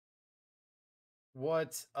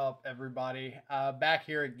What's up, everybody? Back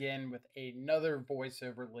here again with another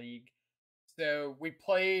voiceover league. So we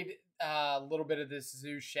played a little bit of this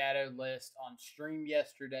Zoo Shadow list on stream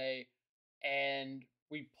yesterday, and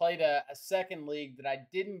we played a second league that I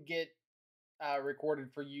didn't get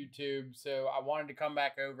recorded for YouTube. So I wanted to come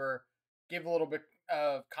back over, give a little bit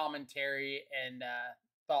of commentary and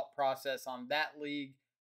thought process on that league,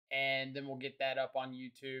 and then we'll get that up on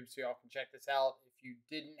YouTube so y'all can check this out if you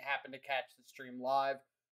didn't happen to catch the stream live.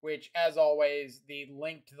 Which, as always, the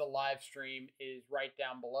link to the live stream is right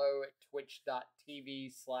down below at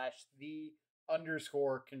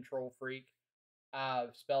twitch.tv/the_control freak,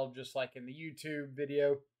 spelled just like in the YouTube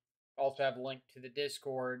video. Also have a link to the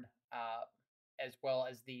Discord, as well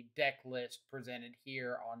as the deck list presented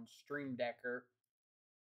here on Stream Decker.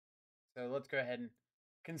 So let's go ahead and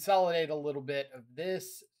consolidate a little bit of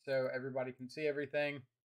this so everybody can see everything.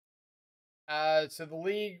 So the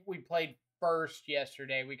league we played first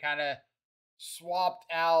yesterday, we kind of swapped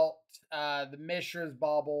out the Mishra's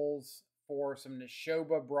Baubles for some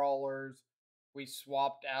Neshoba Brawlers. We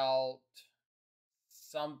swapped out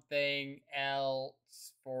something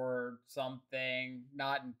else for something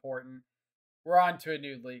not important. We're on to a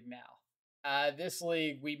new league now. This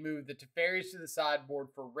league, we moved the Teferis to the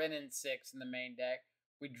sideboard for Ren and 6 in the main deck.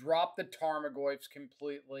 We dropped the Tarmogoyfs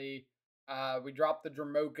completely. We dropped the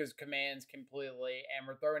Dramoka's commands completely, and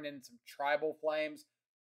we're throwing in some Tribal Flames.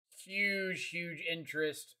 Huge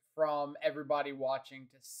interest from everybody watching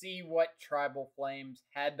to see what Tribal Flames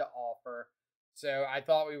had to offer. So I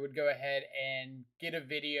thought we would go ahead and get a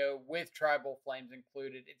video with Tribal Flames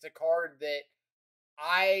included. It's a card that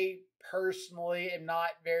I personally am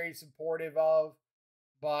not very supportive of,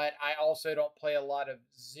 but I also don't play a lot of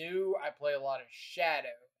Zoo. I play a lot of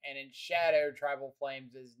Shadow. And in Shadow, Tribal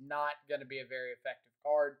Flames is not going to be a very effective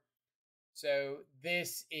card. So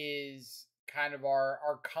this is kind of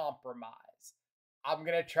our compromise. I'm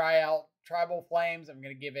going to try out Tribal Flames. I'm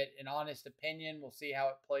going to give it an honest opinion. We'll see how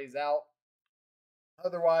it plays out.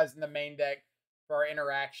 Otherwise, in the main deck, for our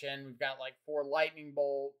interaction, we've got like 4 Lightning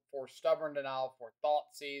Bolt, 4 Stubborn Denial, 4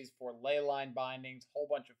 Thoughtseize, 4 Leyline Bindings, whole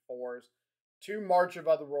bunch of 4s, 2 March of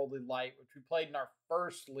Otherworldly Light, which we played in our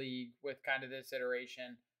first league with kind of this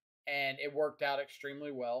iteration, and it worked out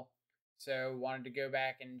extremely well. So wanted to go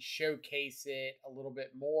back and showcase it a little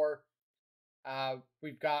bit more.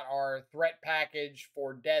 We've got our threat package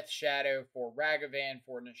for Death Shadow, for Ragavan,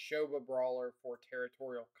 for Neshoba Brawler, for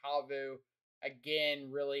Territorial Kavu.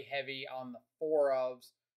 Again, really heavy on the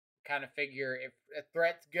 4-ofs. Kind of figure if a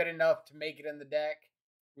threat's good enough to make it in the deck,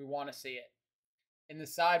 we want to see it. In the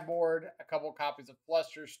sideboard, a couple copies of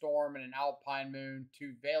Flusterstorm and an Alpine Moon,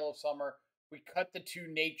 2 Veil of Summer. We cut the 2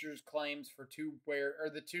 Nature's Claims for 2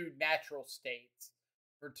 the 2 Natural States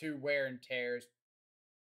for 2 Wear and Tears.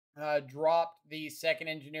 Dropped the 2nd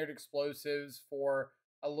Engineered Explosives for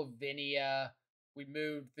a Lavinia. We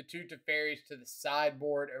moved the 2 Teferis to the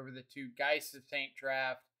sideboard over the 2 Geists of Saint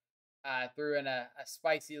Draft. Threw in a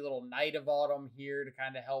spicy little Night of Autumn here to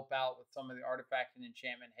kind of help out with some of the artifact and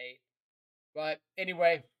enchantment hate. But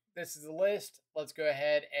anyway, this is the list. Let's go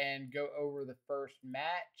ahead and go over the first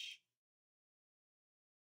match.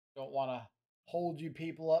 Don't want to hold you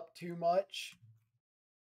people up too much.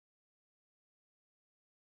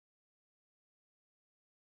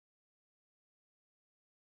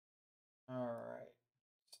 All right.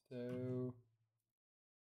 So,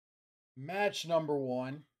 match number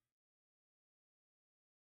 1.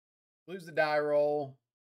 Lose the die roll.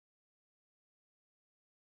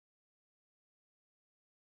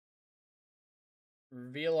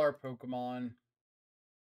 Reveal our Pokemon.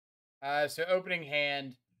 So opening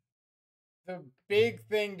hand. The big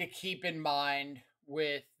thing to keep in mind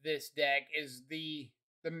with this deck is the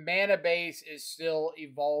mana base is still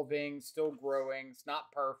evolving, still growing. It's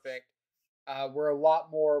not perfect. We're a lot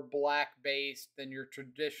more black based than your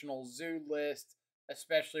traditional zoo list,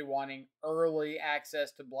 especially wanting early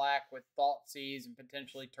access to black with Thoughtseize and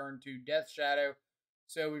potentially turn 2 Death Shadow.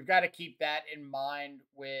 So we've got to keep that in mind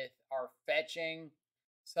with our fetching.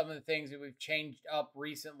 Some of the things that we've changed up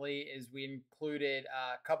recently is we included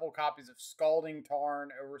a couple copies of Scalding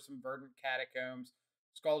Tarn over some Verdant Catacombs.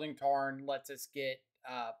 Scalding Tarn lets us get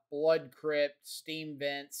Blood Crypt, Steam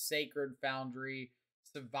Vents, Sacred Foundry,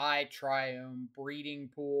 Savai Triome, Breeding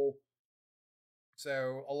Pool.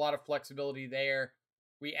 So a lot of flexibility there.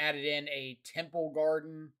 We added in a Temple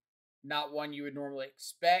Garden, not one you would normally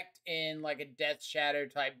expect in like a Death Shadow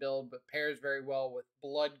type build, but pairs very well with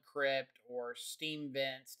Blood Crypt or Steam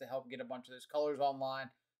Vents to help get a bunch of those colors online.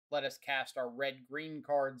 Let us cast our red-green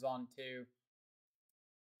cards onto.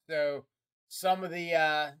 So some of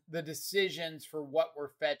the decisions for what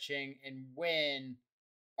we're fetching and when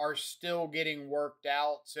are still getting worked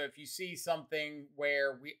out. So if you see something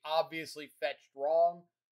where we obviously fetched wrong,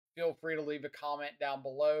 feel free to leave a comment down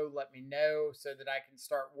below. Let me know so that I can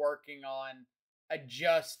start working on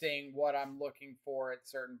adjusting what I'm looking for at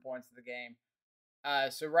certain points of the game.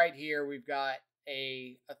 So right here we've got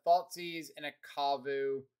a Thoughtseize and a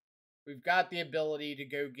Kavu. We've got the ability to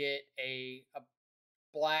go get a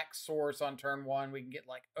black source on turn one. We can get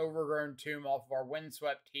like Overgrown Tomb off of our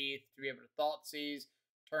Windswept Heath to be able to Thoughtseize.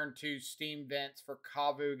 Turn two, Steam Vents for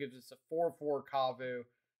Kavu gives us a 4/4 Kavu.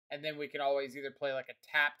 And then we can always either play like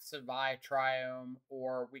a tapped Savai Triome,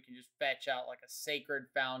 or we can just fetch out like a Sacred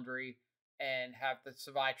Foundry and have the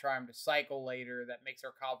Savai Triome to cycle later. That makes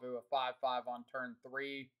our Kavu a 5/5 on turn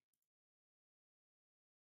three.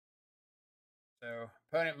 So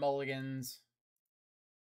opponent mulligans.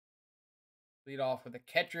 Lead off with a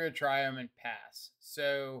Ketria Triumph and pass.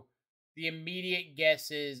 So the immediate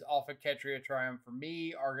guesses off of Ketria Triumph for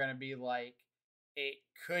me are going to be like, it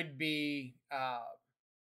could be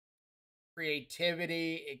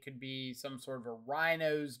creativity. It could be some sort of a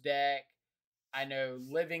Rhinos deck. I know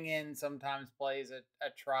Living In sometimes plays a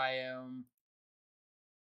Triumph.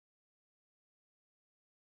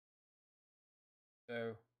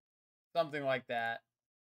 So something like that.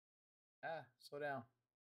 Slow down.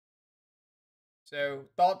 So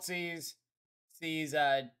Thoughtseize sees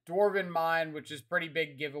Dwarven Mind, which is pretty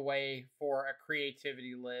big giveaway for a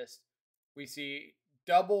creativity list. We see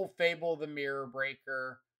double Fable the Mirror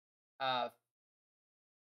Breaker.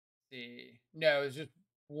 See, no, it's just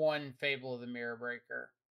one Fable of the Mirror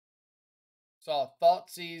Breaker. Saw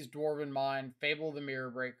Thoughtseize, Dwarven Mind, Fable of the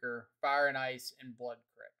Mirror Breaker, Fire and Ice, and Blood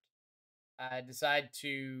Crypt. I decide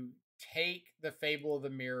to take the Fable of the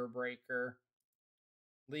Mirror Breaker,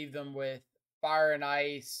 leave them with Fire and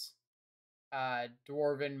Ice,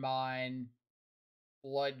 Dwarven Mine,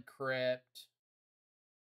 Blood Crypt,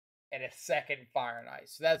 and a second Fire and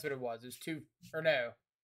Ice. So that's what it was. There's two, or no.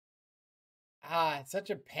 It's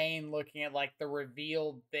such a pain looking at like the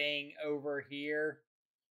revealed thing over here.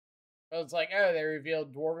 So it's like, oh, they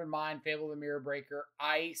revealed Dwarven Mine, Fable of the Mirror Breaker,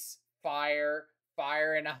 Ice, Fire,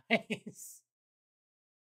 Fire and Ice.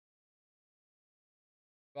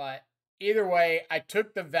 But either way, I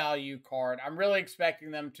took the value card. I'm really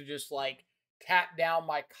expecting them to just like tap down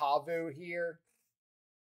my Kavu here.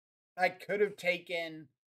 I could have taken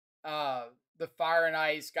the Fire and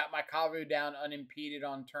Ice, got my Kavu down unimpeded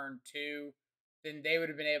on turn two. Then they would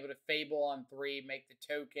have been able to Fable on three, make the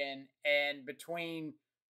token, and between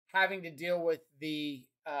having to deal with the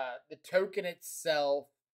token itself,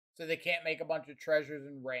 so they can't make a bunch of treasures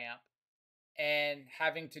and ramp, and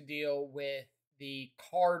having to deal with the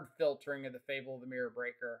card filtering of the Fable of the Mirror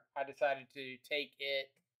Breaker, I decided to take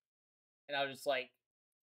it, and I'll just like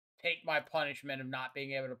take my punishment of not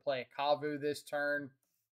being able to play a Kavu this turn.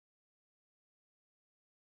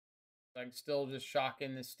 I can still just shock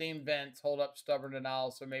in the Steam Vents, hold up Stubborn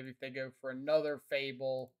Denial, so maybe if they go for another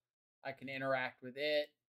Fable, I can interact with it.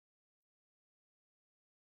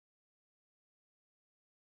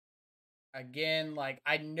 Again, like,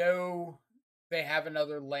 I know they have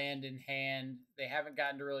another land in hand. They haven't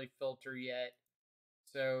gotten to really filter yet.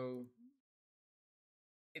 So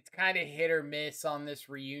it's kind of hit or miss on this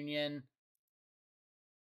reunion.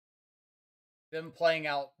 Them playing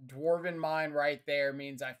out Dwarven Mine right there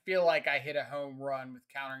means I feel like I hit a home run with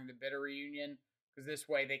countering the Bitter Reunion, because this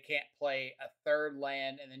way they can't play a third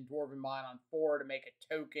land and then Dwarven Mine on 4 to make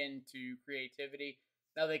a token to creativity.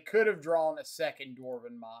 Now they could have drawn a second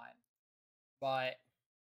Dwarven Mine, but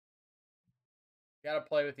you got to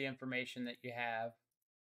play with the information that you have.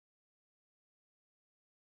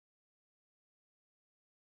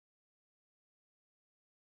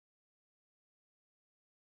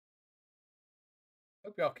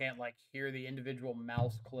 Hope y'all can't like hear the individual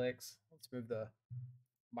mouse clicks. Let's move the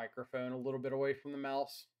microphone a little bit away from the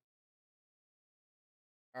mouse.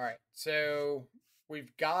 All right, so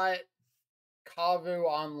we've got Kavu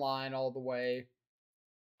online all the way.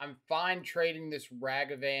 I'm fine trading this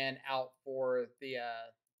Ragavan out for the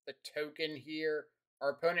token here. Our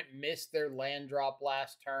opponent missed their land drop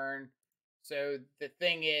last turn. So the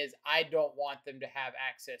thing is, I don't want them to have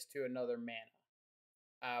access to another mana.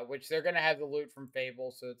 Which they're going to have the loot from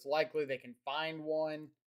Fable, so it's likely they can find one.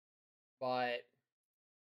 But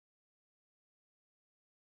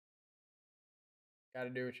got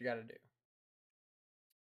to do what you got to do.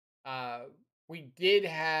 We did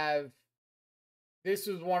have... This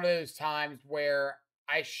was one of those times where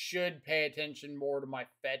I should pay attention more to my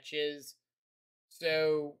fetches.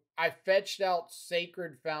 So I fetched out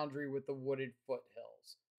Sacred Foundry with the Wooded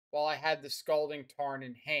Foothills. while I had the Scalding Tarn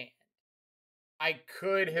in hand. I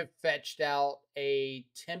could have fetched out a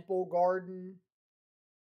Temple Garden.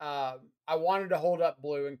 I wanted to hold up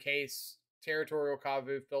blue in case Territorial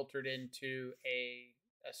Kavu filtered into a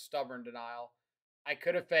Stubborn Denial. I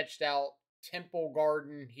could have fetched out Temple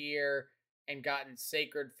Garden here and gotten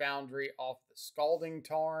Sacred Foundry off the Scalding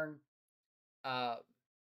Tarn. Uh,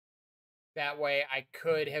 that way I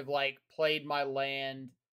could have like played my land,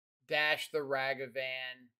 dashed the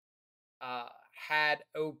Ragavan, uh, had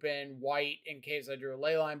open white in case I drew a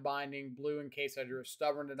Leyline Binding, blue in case I drew a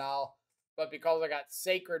Stubborn Denial. But because I got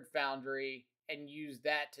Sacred Foundry and used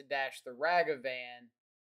that to dash the Ragavan,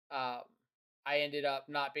 um, I ended up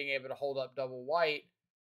not being able to hold up double white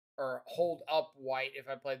or hold up white if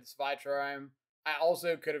I played the Svitrime. I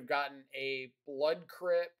also could have gotten a Blood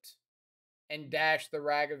Crypt and dashed the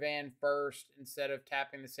Ragavan first instead of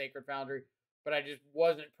tapping the Sacred Foundry, but I just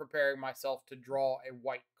wasn't preparing myself to draw a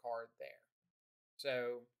white card there.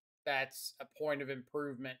 So that's a point of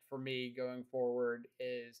improvement for me going forward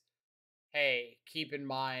is, hey, keep in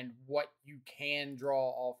mind what you can draw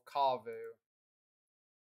off Kavu.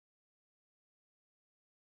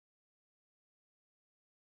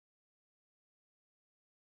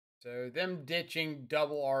 So them ditching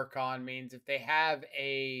double Archon means if they have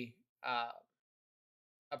a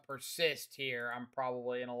persist here, I'm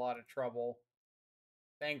probably in a lot of trouble.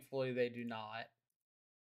 Thankfully, they do not.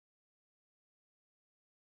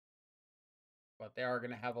 But they are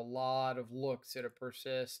going to have a lot of looks at a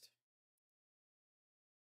persist.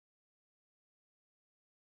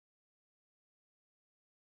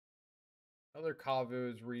 Other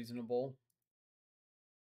Kavu is reasonable.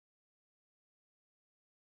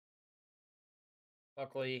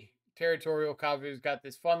 Luckily, Territorial Kavu's got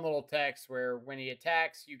this fun little text where when he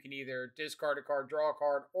attacks, you can either discard a card, draw a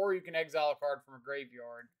card, or you can exile a card from a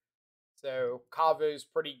graveyard. So Kavu's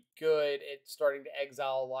pretty good at starting to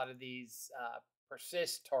exile a lot of these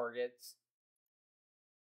persist targets.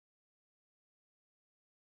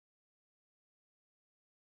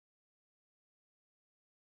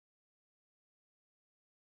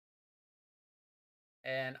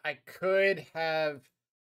 And I could have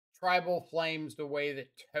Tribal Flames away the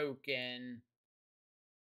token.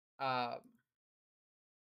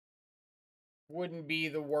 Wouldn't be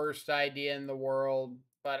the worst idea in the world,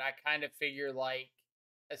 but I kind of figure like,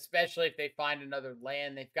 especially if they find another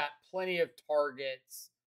land, they've got plenty of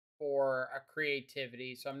targets for a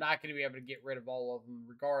creativity, so I'm not going to be able to get rid of all of them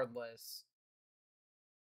regardless.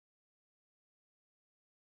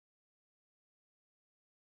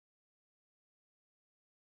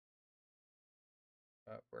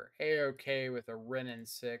 But we're A-okay with a Wrenn and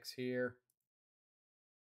 6 here.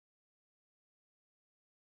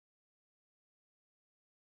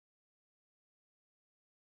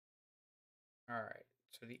 All right.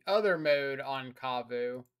 So the other mode on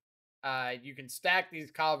Kavu, you can stack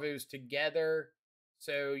these Kavus together,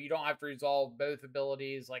 so you don't have to resolve both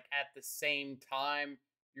abilities like at the same time.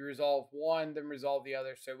 You resolve one, then resolve the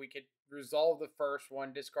other. So we could resolve the first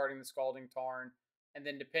one, discarding the Scalding Tarn, and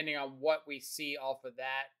then depending on what we see off of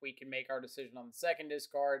that, we can make our decision on the second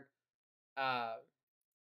discard. Uh,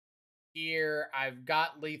 Here, I've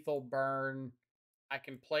got Lethal Burn. I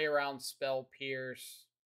can play around Spell Pierce.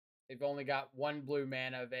 They've only got one blue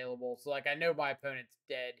mana available. So, like, I know my opponent's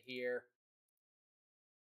dead here.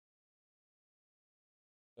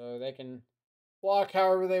 So they can block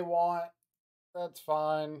however they want. That's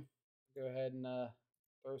fine. Go ahead and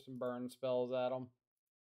throw some burn spells at them.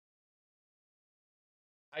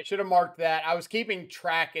 I should have marked that. I was keeping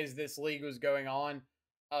track as this league was going on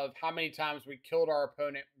of how many times we killed our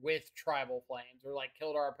opponent with Tribal Flames, or like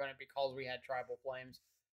killed our opponent because we had Tribal Flames.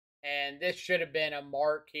 And this should have been a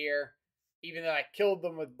mark here. Even though I killed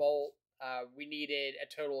them with Bolt, we needed a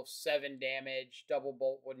total of 7 damage. Double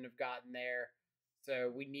Bolt wouldn't have gotten there.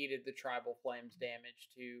 So we needed the Tribal Flames damage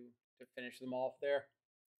to finish them off there.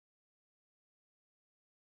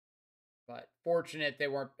 But fortunate they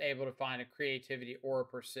weren't able to find a creativity or a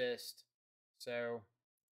persist. So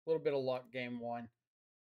a little bit of luck game one.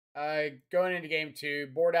 Going into game two,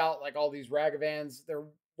 board out like all these Ragavans. They're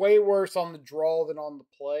way worse on the draw than on the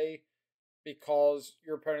play because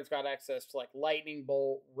your opponent's got access to like Lightning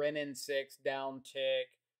Bolt, Wrenn and 6, Down Tick,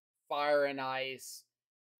 Fire and Ice,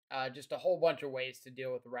 just a whole bunch of ways to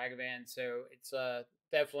deal with the Ragavan. So it's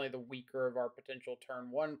definitely the weaker of our potential turn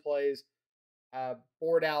one plays.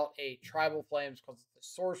 Board out a Tribal Flames because it's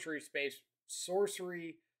a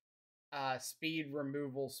sorcery speed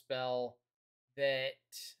removal spell that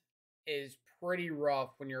is pretty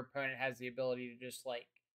rough when your opponent has the ability to just like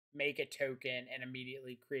make a token and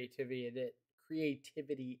immediately creativity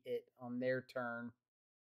it on their turn.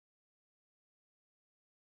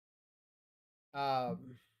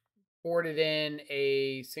 Um, boarded in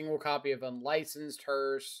a single copy of Unlicensed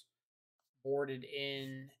Hearse, boarded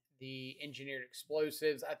in the Engineered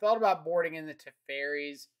Explosives. I thought about boarding in the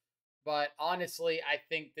Teferis, but honestly, I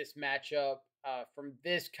think this matchup from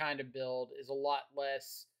this kind of build is a lot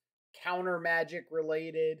less counter magic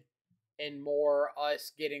related and more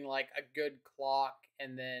us getting like a good clock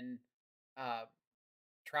and then uh,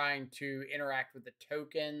 trying to interact with the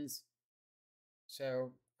tokens.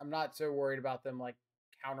 So I'm not so worried about them like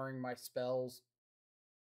countering my spells.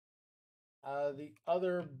 The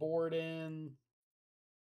other board in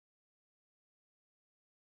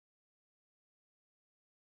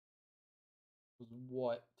was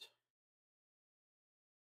what?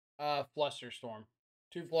 Flusterstorm.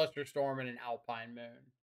 Two Flusterstorm and an Alpine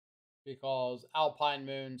Moon. Because Alpine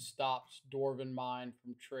Moon stops Dwarven Mine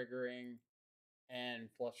from triggering and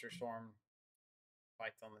Flusterstorm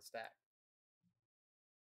fights on the stack.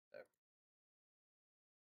 So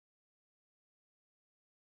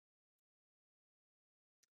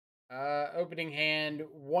opening hand,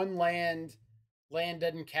 one land. Land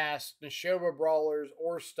doesn't cast Neshoba Brawlers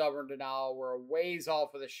or Stubborn Denial. We're a ways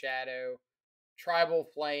off of the shadow. Tribal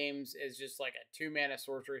Flames is just like a 2 mana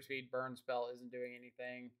sorcery speed burn spell, isn't doing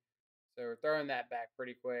anything. So we're throwing that back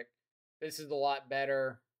pretty quick. This is a lot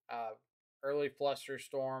better. Early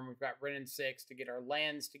Flusterstorm. We've got Ren and 6 to get our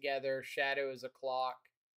lands together. Shadow is a clock.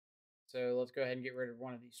 So let's go ahead and get rid of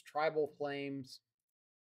one of these Tribal Flames.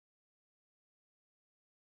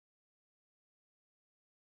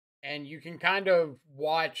 And you can kind of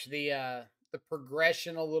watch the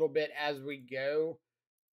progression a little bit as we go.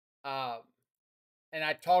 Uh, and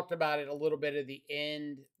I talked about it a little bit at the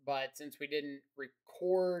end, but since we didn't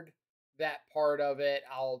record that part of it,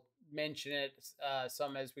 I'll mention it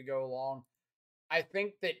some as we go along. I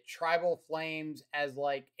think that Tribal Flames as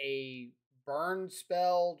like a burn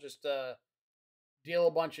spell, just a deal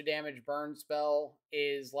a bunch of damage burn spell,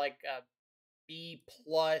 is like a B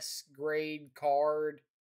plus grade card.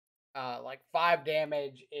 Like 5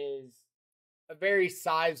 damage is a very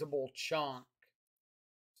sizable chunk.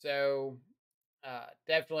 So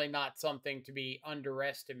definitely not something to be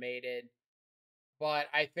underestimated. But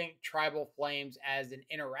I think Tribal Flames as an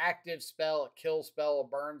interactive spell, a kill spell, a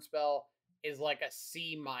burn spell, is like a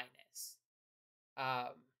C minus.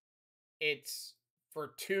 Um, it's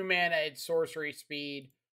for 2 mana, it's sorcery speed.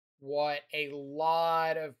 What a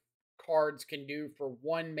lot of cards can do for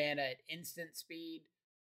 1 mana at instant speed.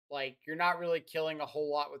 Like, you're not really killing a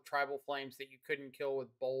whole lot with Tribal Flames that you couldn't kill with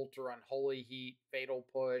Bolt or Unholy Heat, Fatal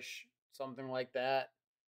Push, something like that.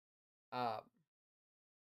 Um,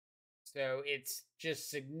 so it's just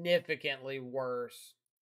significantly worse.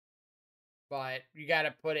 But you got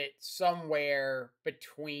to put it somewhere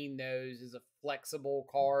between those as a flexible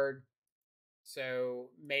card. So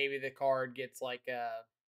maybe the card gets like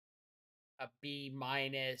a B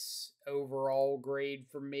minus overall grade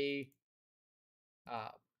for me. Uh,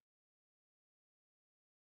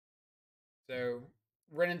 so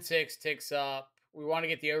Ren and 6 ticks up. We want to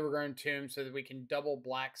get the Overgrown Tomb so that we can double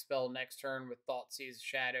Black Spell next turn with Thoughtseize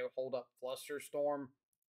Shadow, hold up Flusterstorm.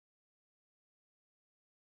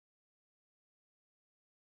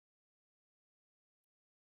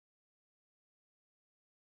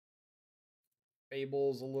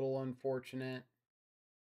 Fable's a little unfortunate.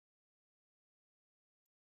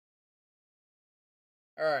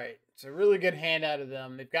 All right, so really good hand out of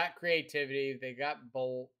them. They've got creativity. They got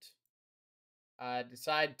Bolt.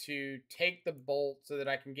 Decide to take the Bolt so that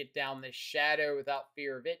I can get down this Shadow without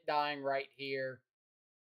fear of it dying right here.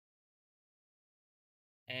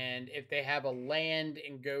 And if they have a land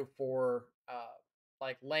and go for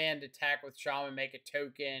like land attack with Shaman, make a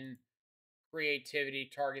token, creativity,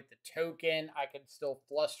 target the token, I can still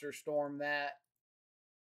Flusterstorm that.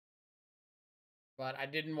 But I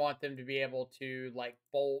didn't want them to be able to like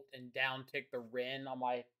bolt and down tick the Ren on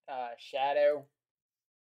my Shadow.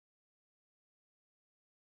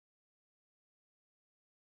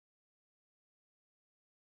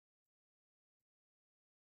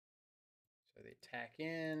 So they attack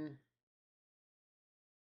in.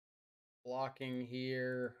 Blocking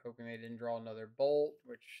here, hoping they didn't draw another bolt,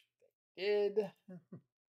 which they did.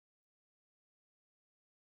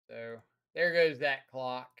 So there goes that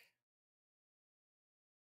clock.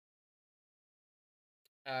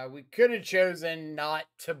 We could have chosen not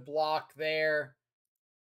to block there,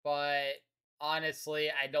 but honestly,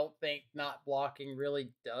 I don't think not blocking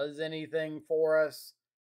really does anything for us.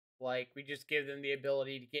 Like, we just give them the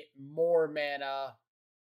ability to get more mana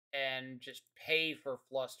and just pay for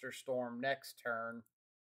Flusterstorm next turn.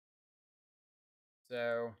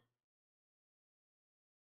 So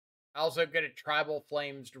I also get a Tribal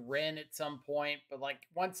Flames Ren at some point, but like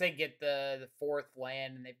once they get the fourth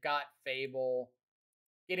land and they've got Fable,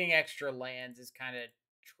 getting extra lands is kind of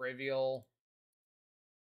trivial.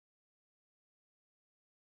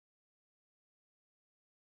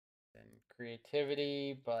 And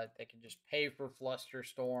creativity, but they can just pay for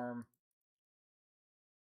Flusterstorm.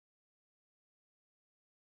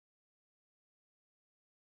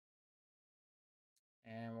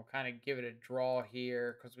 And we'll kind of give it a draw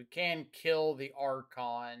here because we can kill the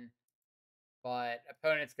Archon, but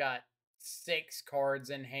opponent's got 6 cards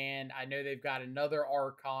in hand. I know they've got another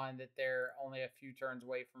Archon that they're only a few turns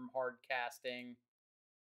away from hard casting.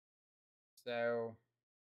 So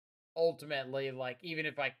ultimately, like, even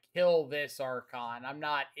if I kill this Archon, I'm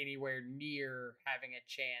not anywhere near having a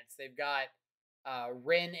chance. They've got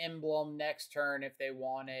Ren Emblem next turn if they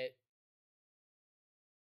want it.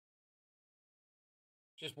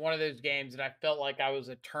 Just one of those games that I felt like I was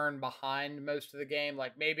a turn behind most of the game.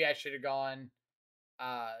 Like maybe I should have gone.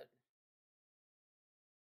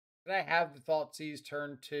 Did I have the Thoughtseize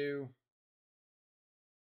turn 2?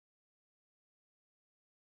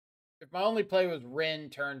 If my only play was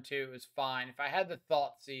Ren turn 2, it was fine. If I had the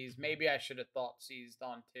Thoughtseize, maybe I should have Thoughtseized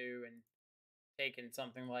on 2 and taken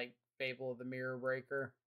something like Fable of the Mirror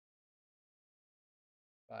Breaker.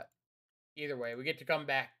 But either way, we get to come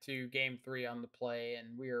back to game 3 on the play,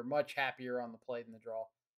 and we are much happier on the play than the draw.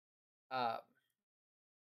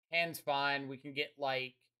 Hand's fine. We can get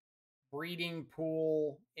like Breeding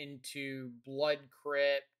Pool into Blood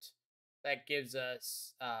Crypt. That gives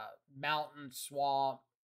us Mountain Swamp,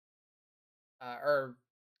 or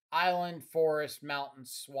Island, Forest, Mountain,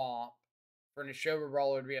 Swamp. For Neshoba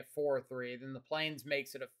Brawler, it would be a 4-3. Then the Plains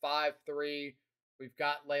makes it a 5-3. We've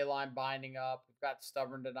got Leyline Binding up. We've got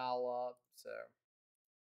Stubborn Denial up. So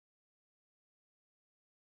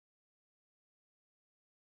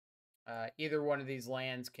either one of these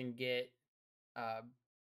lands can get uh,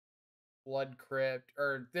 Blood Crypt,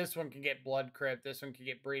 or this one can get Blood Crypt. This one can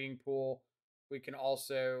get Breeding Pool. We can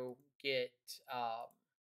also get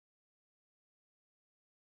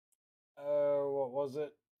oh, what was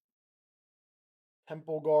it?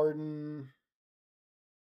 Temple Garden.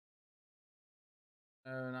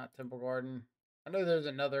 No, not Temple Garden. I know there's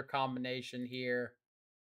another combination here.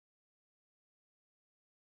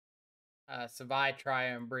 Savai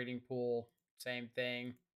Triome Breeding Pool, same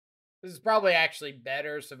thing. This is probably actually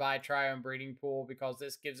better, Savai Triome Breeding Pool, because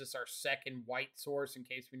this gives us our second white source in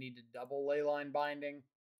case we need to double Leyline Binding.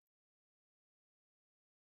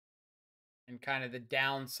 And kind of the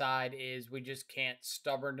downside is we just can't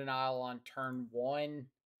Stubborn Denial on turn 1,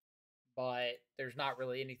 but there's not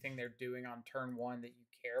really anything they're doing on turn 1 that you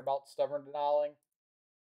care about Stubborn Denialing.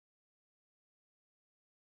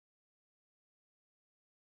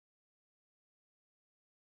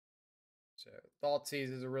 So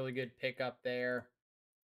Thoughtseize is a really good pickup there.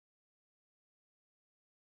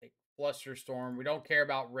 Like Flusterstorm, we don't care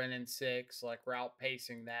about Ren and 6. Like we're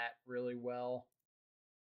outpacing that really well.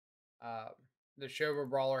 The Shoba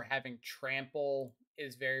Brawler having Trample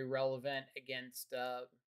is very relevant against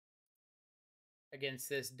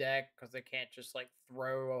this deck because they can't just like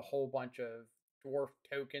throw a whole bunch of dwarf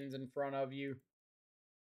tokens in front of you.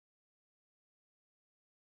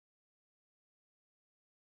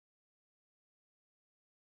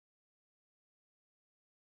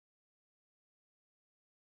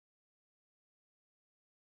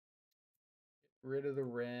 Get rid of the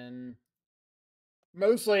Ren.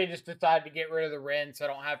 Mostly just decided to get rid of the Ren so I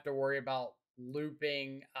don't have to worry about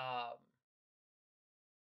looping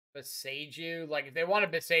Beseiju. Like if they want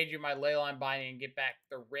to Beseiju my Leyline Binding and get back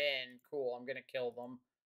the Ren, cool, I'm gonna kill them.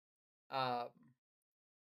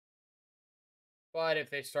 But if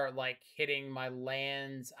they start like hitting my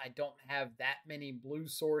lands, I don't have that many blue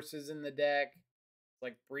sources in the deck.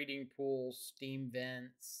 Like Breeding Pools, Steam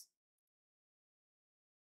Vents.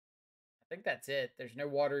 I think that's it. There's no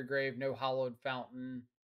Water Grave, no Hollowed Fountain.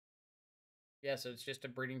 Yeah, so it's just a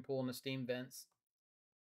Breeding Pool and a Steam Vents.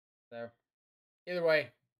 So either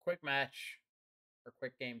way, quick match. Or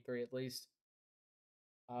quick game 3 at least.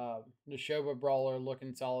 Neshoba Brawler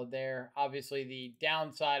looking solid there. Obviously, the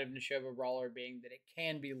downside of Neshoba Brawler being that it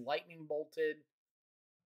can be lightning bolted,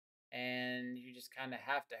 and you just kind of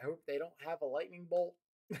have to hope they don't have a lightning bolt.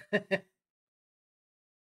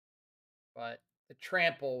 But the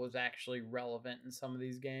trample was actually relevant in some of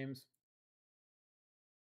these games.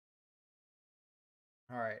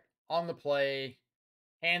 All right, on the play,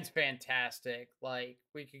 hand's fantastic. Like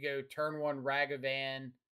we could go turn 1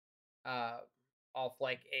 Ragavan, off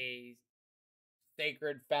like a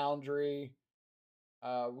Sacred Foundry.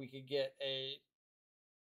 We could get a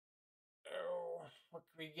what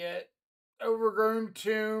can we get? Overgrown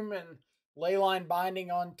Tomb and Leyline Binding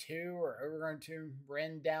on 2, or Overgrown Tomb,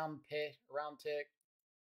 Ren down pit, round tick,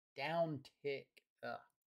 down tick.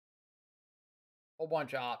 Whole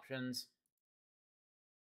bunch of options.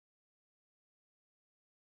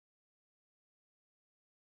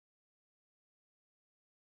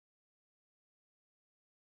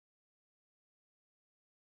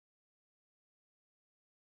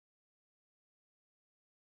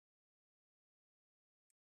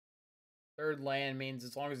 Third land means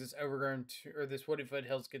as long as this overgrown or this wooded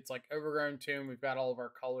foothills gets like overgrown tomb, we've got all of our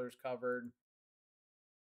colors covered.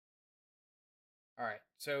 All right,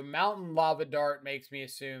 so Mountain Lava Dart makes me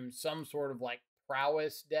assume some sort of like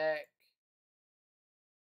prowess deck.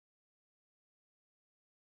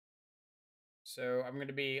 So I'm going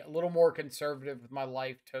to be a little more conservative with my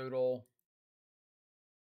life total.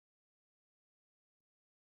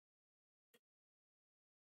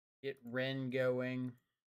 Get Ren going.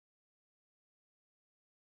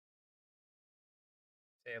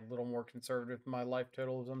 Stay a little more conservative with my life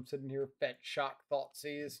total as I'm sitting here. Fetch Shock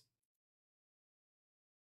Thoughtseize.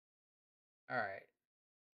 All right.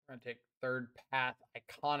 We're going to take Third Path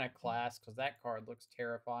Iconoclast because that card looks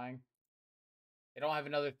terrifying. They don't have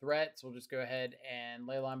another threat, so we'll just go ahead and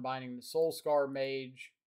Leyline Binding the Soul Scar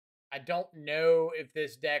Mage. I don't know if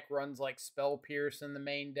this deck runs like Spell Pierce in the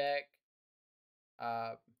main deck,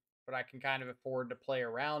 but I can kind of afford to play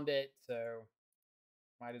around it, so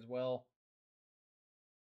might as well.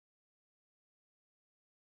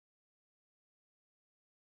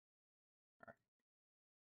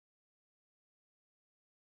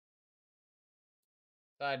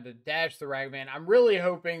 Decided to dash the Ragman. I'm really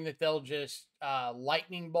hoping that they'll just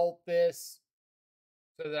lightning bolt this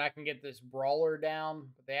so that I can get this brawler down.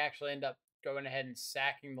 But they actually end up going ahead and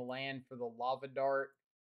sacking the land for the lava dart,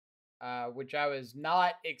 which I was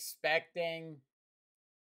not expecting.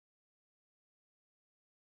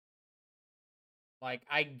 Like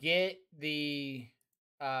I get the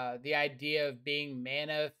idea of being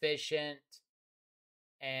mana efficient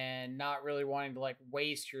and not really wanting to like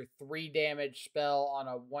waste your 3 damage spell on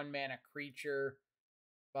a 1 mana creature.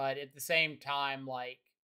 But at the same time, like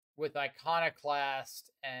with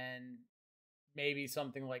Iconoclast and maybe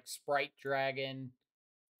something like Sprite Dragon,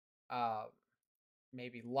 uh,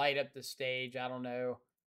 maybe light up the stage, I don't know.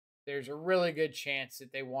 There's a really good chance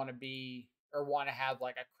that they want to be or want to have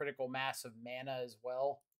like a critical mass of mana as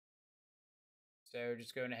well. So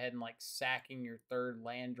just going ahead and like sacking your 3rd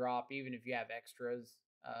land drop, even if you have extras, is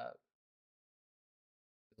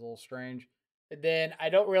a little strange. And then I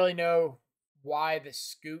don't really know why the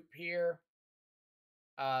scoop here.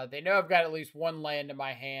 They know I've got at least 1 land in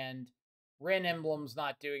my hand. Ren Emblem's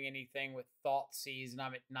not doing anything with Thoughtseize, and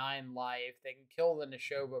I'm at 9 life. They can kill the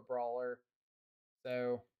Neshoba Brawler.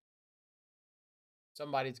 So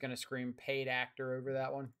somebody's going to scream paid actor over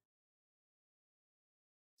that one.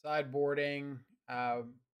 Sideboarding.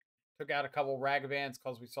 Took out a couple Ragavans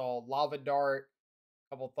because we saw Lava Dart.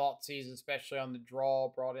 A couple Thoughtseize, especially on the draw.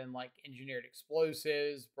 Brought in like Engineered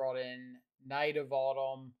Explosives. Brought in Night of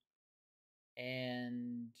Autumn.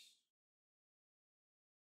 And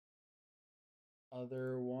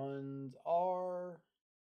other ones are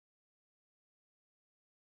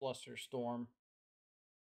Flusterstorm.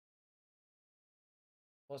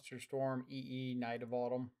 Flusterstorm, EE, Night of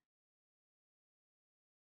Autumn.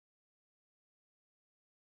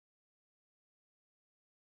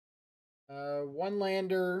 One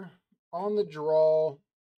lander on the draw.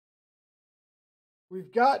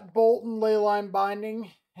 We've got Bolton Leyline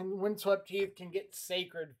Binding, and Windswept Heath can get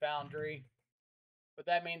Sacred Foundry. But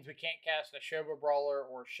that means we can't cast a Neshoba Brawler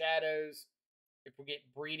or Shadows. If we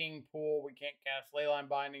get Breeding Pool, we can't cast Leyline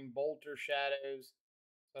Binding, Bolt, or Shadows.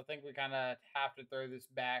 So I think we kind of have to throw this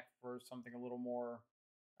back for something a little more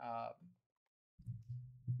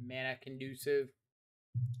mana conducive,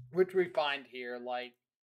 which we find here, like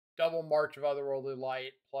double March of Otherworldly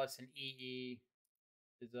Light plus an EE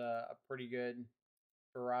is a pretty good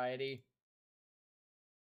variety.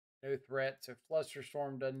 No threat, so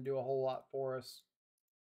Flusterstorm doesn't do a whole lot for us.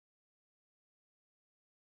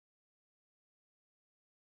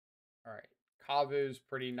 All right, Kavu's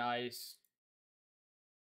pretty nice.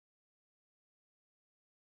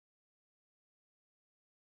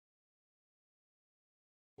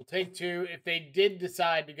 We'll take 2. If they did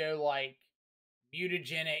decide to go like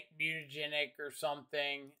mutagenic or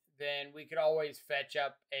something, then we could always fetch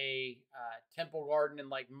up a Temple Garden in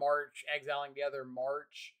like March, exiling the other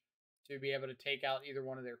March to be able to take out either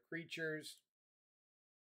one of their creatures.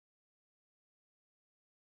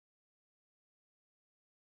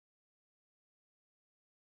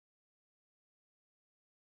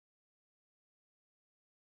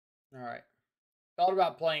 All right. Thought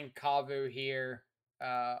about playing Kavu here.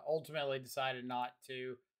 Ultimately decided not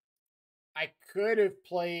to. I could have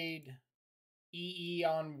played EE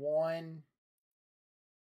on one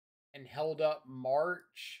and held up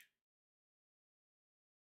March.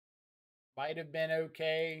 Might have been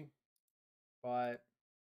okay, but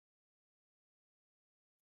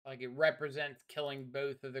like it represents killing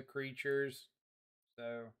both of the creatures.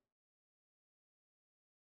 So,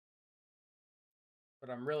 but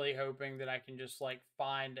I'm really hoping that I can just like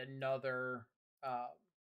find uh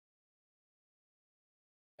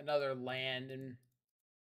another land and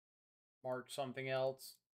march something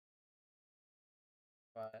else.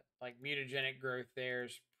 But like mutagenic growth there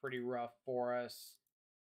is pretty rough for us.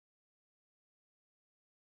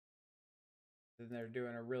 Then they're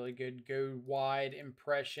doing a really good go wide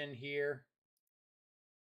impression here.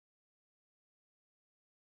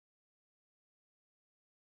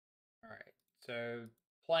 All right. So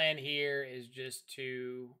plan here is just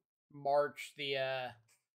to march the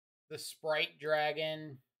sprite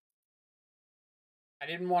dragon. I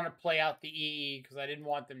didn't want to play out the EE because I didn't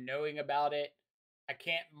want them knowing about it. I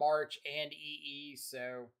can't march and EE,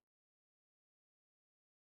 so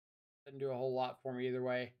doesn't do a whole lot for me either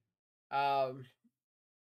way. Um,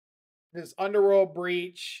 this underworld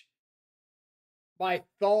breach. My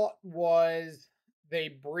thought was they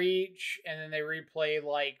breach and then they replay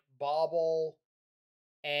like bobble,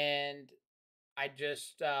 and I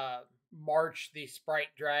just march the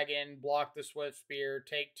sprite dragon, block the swift spear,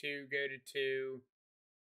 take two, go to two,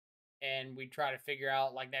 and we try to figure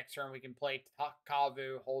out like next turn we can play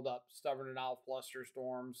Kavu, hold up Stubborn Denial,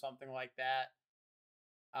 Flusterstorm, something like that.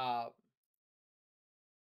 Uh,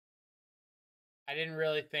 I didn't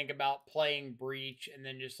really think about playing Breach and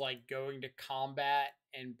then just like going to combat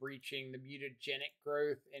and breaching the mutagenic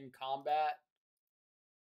growth in combat.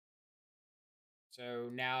 So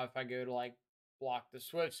now if I go to like block the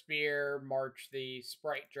Swift Spear, march the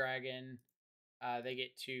Sprite Dragon, they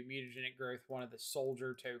get two mutagenic growth, one of the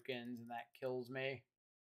soldier tokens, and that kills me.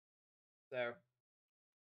 So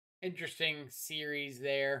interesting series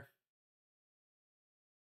there.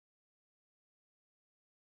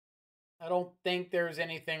 I don't think there's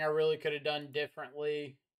anything I really could have done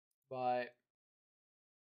differently, but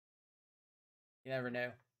you never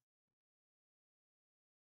know.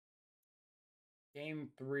 Game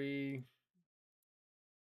three.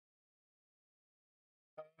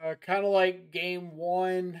 Kind of like game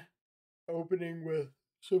one, opening with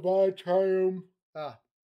Savai Triumph.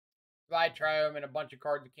 Savai Triumph and a bunch of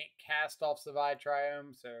cards you can't cast off Savai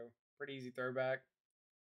Triumph, so pretty easy throwback.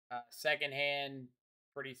 Second hand,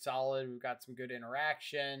 pretty solid. We've got some good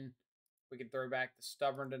interaction. We can throw back the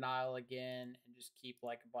Stubborn Denial again and just keep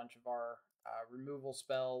like a bunch of our removal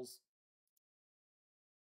spells.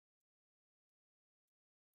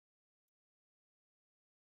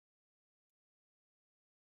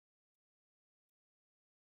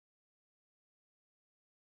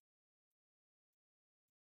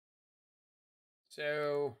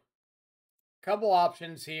 So, couple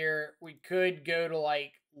options here. We could go to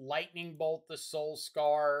like Lightning Bolt the Soul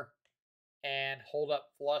Scar and hold up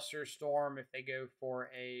Flusterstorm if they go for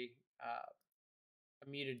a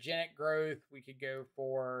mutagenic growth. We could go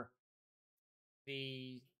for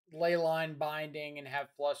the Leyline Binding and have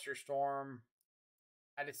Flusterstorm.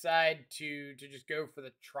 I decide to just go for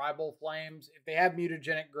the Tribal Flames. If they have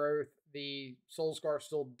mutagenic growth, the Soul Scar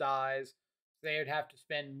still dies. They would have to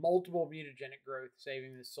spend multiple mutagenic growth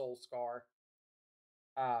saving the Soul Scar.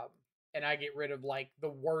 Um, and I get rid of like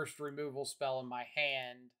the worst removal spell in my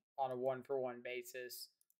hand on a 1-for-1 basis.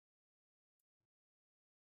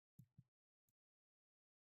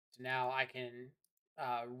 So now I can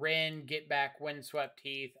Ren, get back Windswept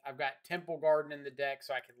Heath. I've got Temple Garden in the deck,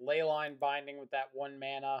 so I can Leyline Binding with that 1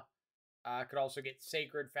 mana. I could also get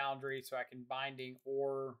Sacred Foundry, so I can Binding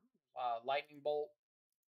or Lightning Bolt.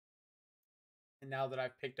 And now that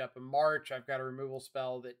I've picked up a March, I've got a removal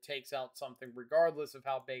spell that takes out something regardless of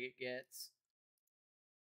how big it gets.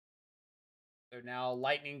 So now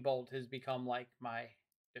Lightning Bolt has become like my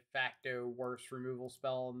de facto worst removal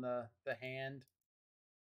spell in the hand.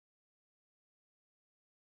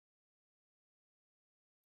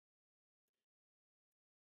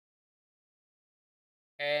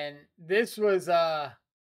 And this was a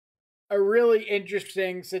really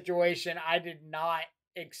interesting situation I did not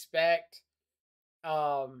expect.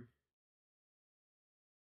 Um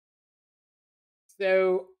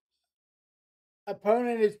so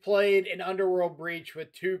opponent has played an Underworld Breach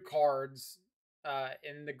with 2 cards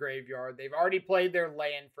in the graveyard. They've already played their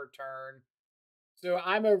land for turn. So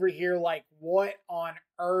I'm over here like, what on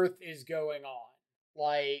earth is going on?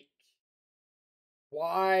 Like,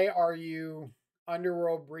 Why are you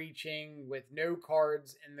underworld breaching with no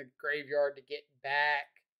cards in the graveyard to get back?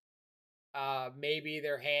 Maybe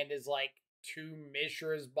their hand is like two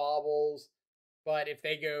Mishra's Baubles, but if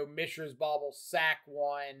they go Mishra's Bauble, sack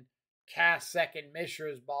one, cast second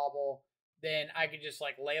Mishra's Bauble, then I could just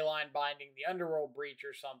like Leyline Binding the Underworld Breach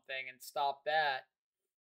or something and stop that.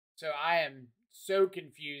 So I am so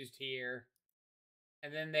confused here.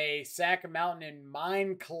 And then they sack a mountain and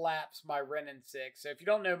Mind Collapse my Renin 6. So if you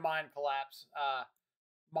don't know Mind Collapse,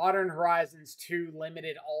 Modern Horizons 2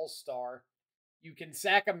 Limited All-Star, you can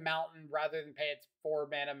sack a mountain rather than pay its 4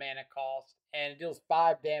 mana cost, and it deals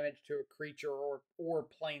 5 damage to a creature or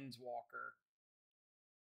planeswalker.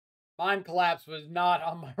 Mind Collapse was not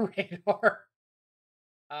on my radar.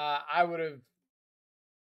 I would have,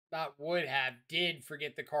 not would have, did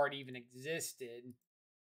forget the card even existed.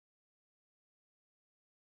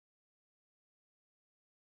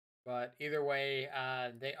 But either way,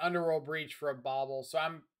 they Underworld Breach for a bauble, so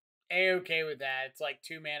I'm A-okay with that. It's like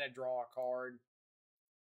 2 mana, draw a card.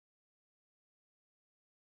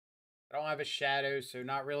 I don't have a shadow, so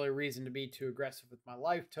not really a reason to be too aggressive with my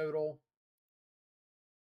life total.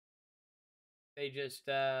 They just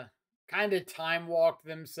kind of time walked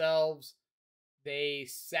themselves. They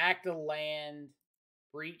sacked a land,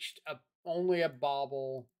 breached only a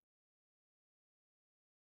bauble.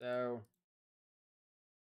 So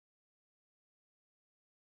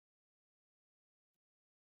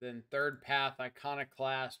then third path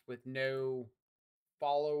Iconoclast with no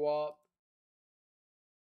follow-up.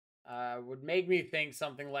 Would make me think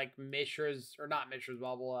something like Mishra's, or not Mishra's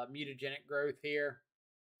Bubble, Mutagenic Growth here.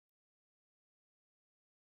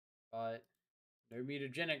 But no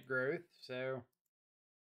Mutagenic Growth, so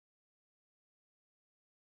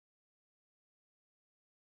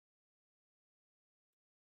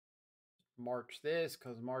March this,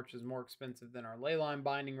 because March is more expensive than our Leyline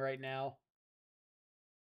Binding right now.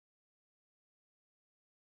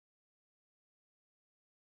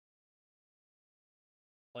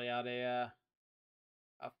 Play out a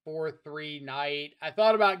 4/3 Knight. I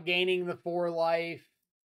thought about gaining the 4 life,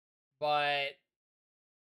 but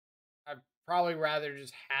I'd probably rather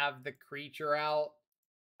just have the creature out.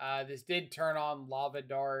 This did turn on Lava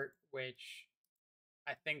Dart, which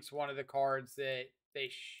I think is one of the cards that they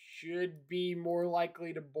should be more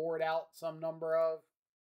likely to board out some number of.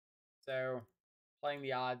 So playing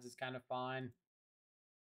the odds is kind of fine.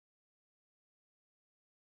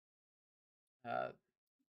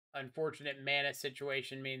 Unfortunate mana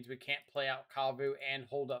situation means we can't play out Kavu and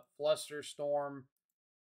hold up Flusterstorm.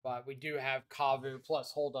 But we do have Kavu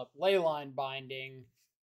plus hold up Leyline Binding.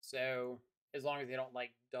 So as long as they don't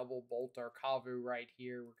like double bolt our Kavu right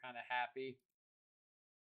here, we're kind of happy.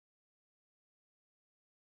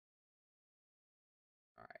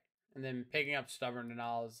 All right. And then picking up Stubborn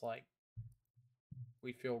Denial is like,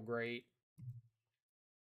 we feel great.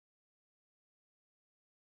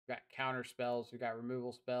 We've got counter spells, we've got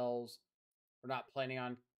removal spells. We're not planning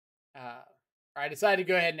on. I decided to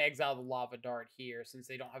go ahead and exile the Lava Dart here since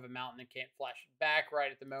they don't have a mountain and can't flash it back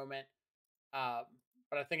right at the moment.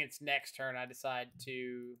 But I think it's next turn I decide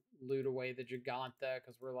to loot away the Giganta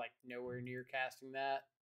because we're like nowhere near casting that.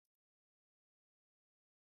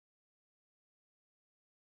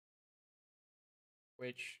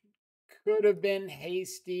 Which could have been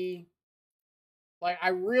hasty. Like, I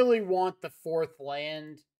really want the 4th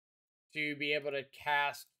land to be able to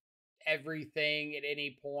cast everything at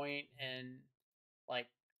any point and like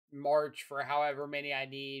march for however many I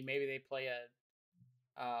need. Maybe they play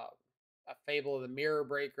a Fable of the Mirror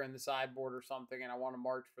Breaker in the sideboard or something, and I want to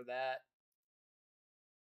march for that.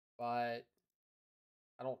 But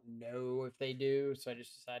I don't know if they do, so I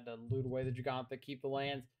just decided to loot away the Giganta, keep the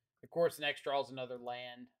lands. Of course, next draw is another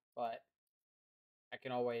land, but I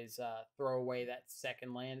can always throw away that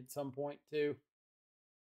second land at some point too.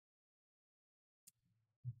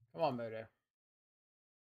 Come on, Moto.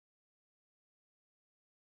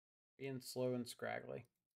 Being slow and scraggly.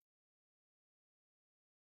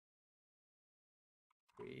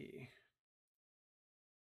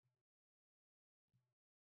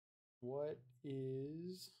 What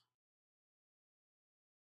is...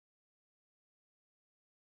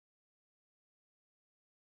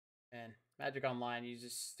 Man, Magic Online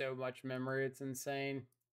uses so much memory, it's insane.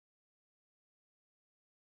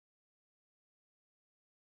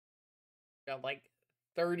 Got like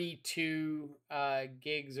 32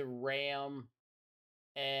 gigs of RAM,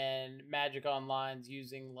 and Magic Online's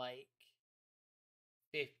using like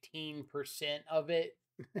 15% of it.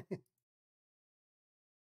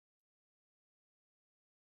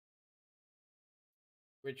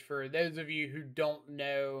 Which, for those of you who don't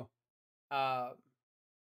know,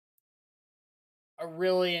 a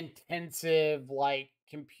really intensive like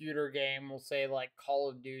computer game, we'll say like Call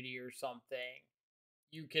of Duty or something,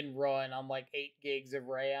 you can run on like 8 gigs of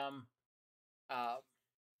RAM, uh,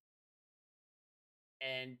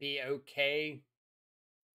 and be okay.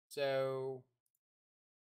 So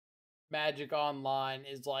Magic Online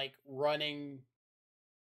is like running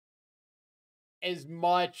as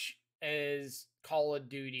much as Call of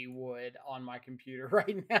Duty would on my computer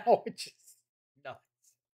right now, which is nuts.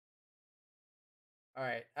 All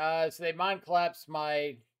right. So they mind collapse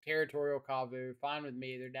my territorial Kavu. Fine with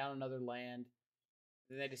me. They're down another land.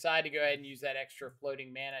 Then they decide to go ahead and use that extra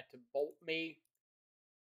floating mana to bolt me.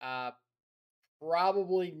 Uh,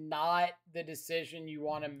 Probably not the decision you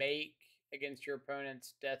want to make against your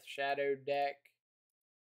opponent's Death Shadow deck,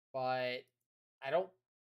 but I don't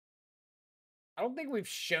I don't think we've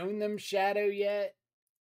shown them Shadow yet.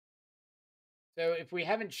 So if we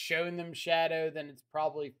haven't shown them Shadow, then it's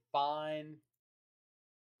probably fine.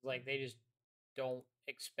 Like they just don't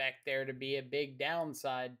expect there to be a big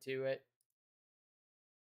downside to it.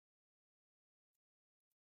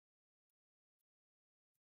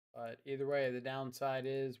 But either way, the downside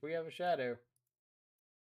is we have a Shadow.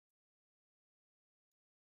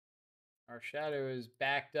 Our Shadow is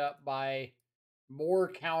backed up by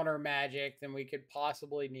more counter magic than we could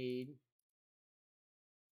possibly need.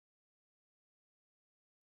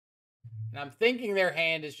 And I'm thinking their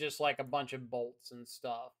hand is just like a bunch of bolts and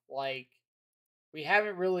stuff. Like, we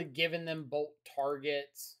haven't really given them bolt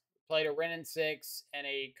targets. We played a Renin 6 and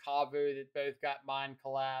a Kavu that both got mind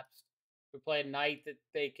collapsed. We played a Knight that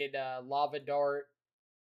they could Lava Dart.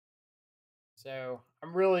 So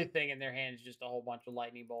I'm really thinking their hand is just a whole bunch of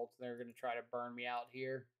lightning bolts. They're going to try to burn me out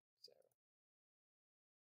here. So.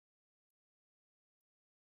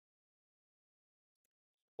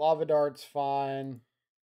 Lava Dart's fine.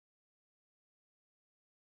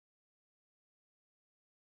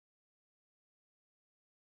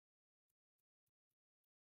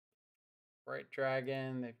 Bright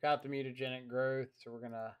Dragon. They've got the mutagenic growth, so we're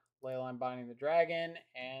going to Leyline Binding the Dragon,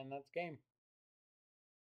 and that's game.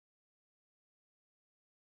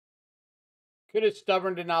 Could have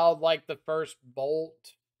Stubborn Denial like the first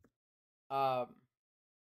bolt.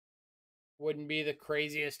 Wouldn't be the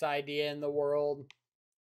craziest idea in the world.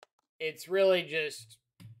 It's really just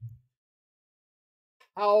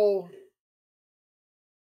how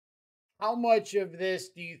much of this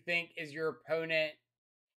do you think is your opponent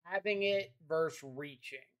having it versus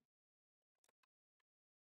reaching?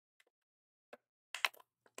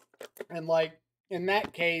 And like in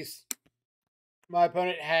that case, my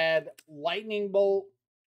opponent had Lightning Bolt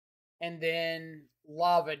and then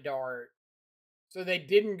Lava Dart. So they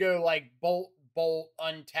didn't go like bolt,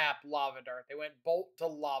 untap, Lava Dart. They went bolt to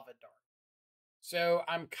Lava Dart. So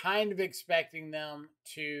I'm kind of expecting them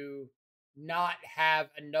to not have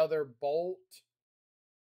another bolt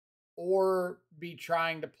or be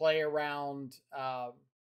trying to play around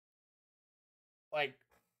like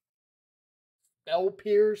Spell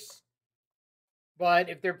Pierce. But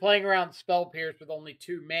if they're playing around Spell Pierce with only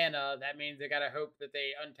 2 mana, that means they gotta hope that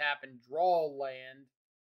they untap and draw land.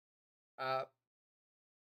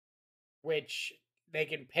 Which they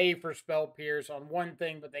can pay for Spell Pierce on one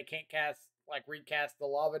thing, but they can't recast the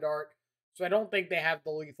Lava Dart. So I don't think they have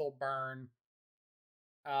the lethal burn.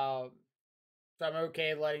 So I'm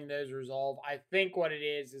okay letting those resolve. I think what it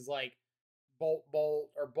is like bolt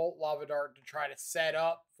or bolt Lava Dart to try to set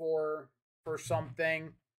up for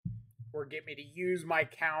something, or get me to use my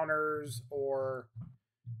counters or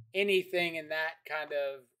anything in that kind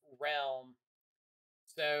of realm.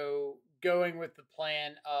 So going with the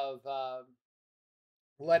plan of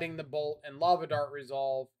letting the bolt and Lava Dart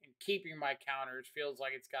resolve and keeping my counters feels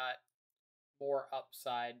like it's got more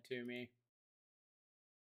upside to me.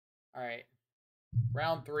 All right.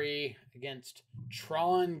 Round 3 against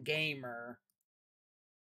Tron Gamer.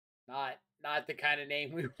 Not the kind of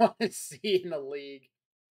name we want to see in the league.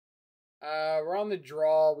 We're on the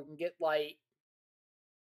draw. We can get like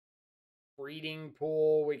Breeding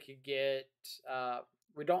Pool. We could get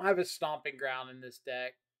we don't have a Stomping Ground in this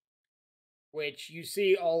deck, which you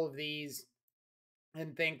see all of these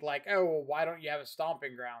and think like, oh, well, why don't you have a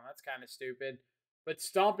Stomping Ground? That's kind of stupid. But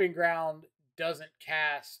Stomping Ground doesn't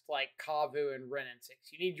cast like Kavu and Renin 6.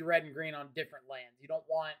 You need your red and green on different lands. You don't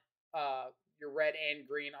want your red and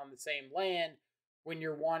green on the same land when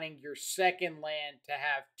you're wanting your second land to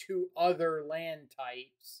have 2 other land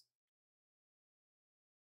types.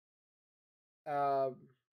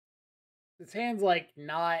 This hand's like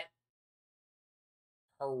not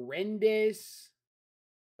horrendous,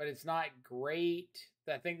 but it's not great.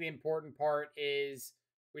 I think the important part is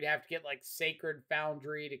We'd have to get like Sacred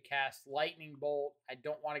Foundry to cast Lightning Bolt. I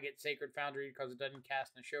don't want to get Sacred Foundry because it doesn't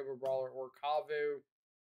cast Neshoba Brawler or Kavu.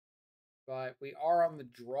 But we are on the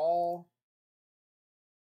draw.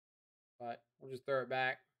 But we'll just throw it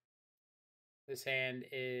back. This hand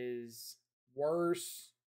is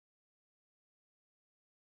worse.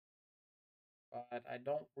 But I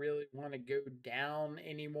don't really want to go down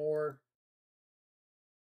anymore.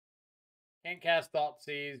 Can't cast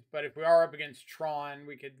Thoughtseize, but if we are up against Tron,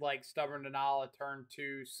 we could like Stubborn Denial at turn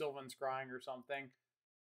 2, Sylvan Scrying or something.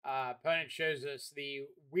 Opponent shows us the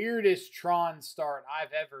weirdest Tron start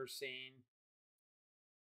I've ever seen.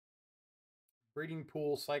 Breeding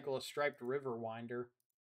Pool, cycle a Striped Riverwinder.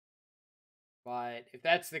 But if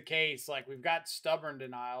that's the case, like we've got Stubborn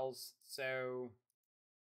Denials, so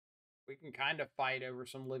we can kind of fight over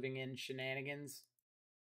some Living In shenanigans.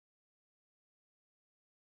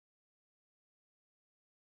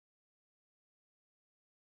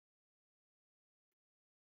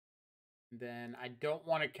 Then I don't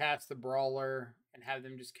want to cast the Brawler and have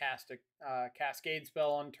them just cast a Cascade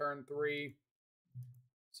spell on turn 3.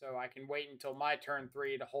 So I can wait until my turn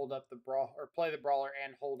 3 to hold up the Brawl or play the Brawler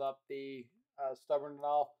and hold up the Stubborn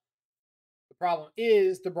Denial. The problem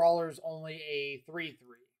is the Brawler's only a 3/3.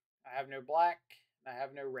 I have no black, and I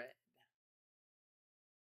have no red.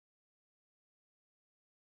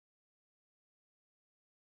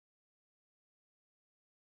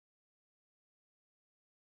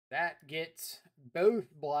 That gets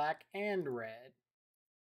both black and red.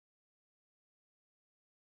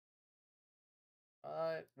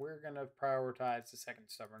 But we're going to prioritize the second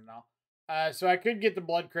Stubborn now. So I could get the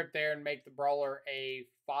Blood Crypt there and make the Brawler a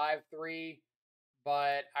 5/3.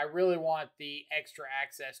 But I really want the extra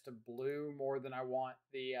access to blue more than I want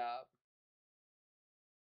the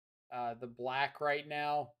black right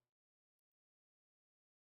now.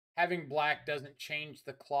 Having black doesn't change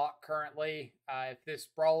the clock currently. If this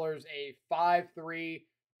Brawler's a 5/3,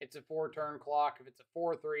 it's a 4-turn clock. If it's a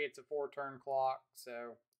 4/3, it's a 4-turn clock.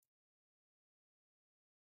 So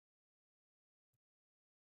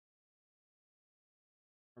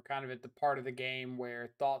we're kind of at the part of the game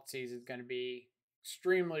where Thoughtseize is going to be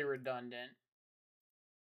extremely redundant.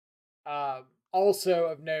 Also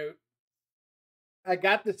of note, I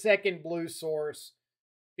got the second blue source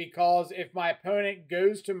because if my opponent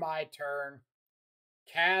goes to my turn,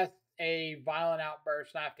 casts a Violent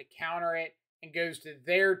Outburst, and I have to counter it, and goes to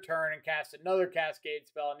their turn and casts another Cascade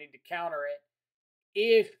spell, I need to counter it.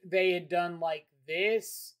 If they had done like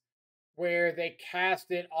this, where they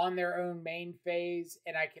cast it on their own main phase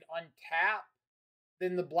and I could untap,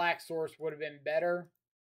 then the black source would have been better.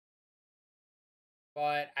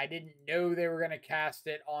 But I didn't know they were going to cast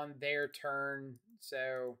it on their turn,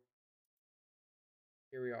 so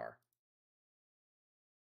here we are.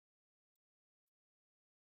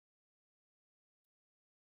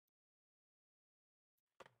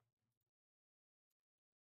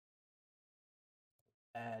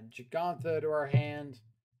 Add Gigantha to our hand.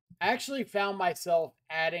 I actually found myself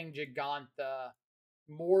adding Gigantha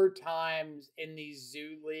more times in these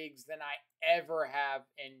zoo leagues than I ever have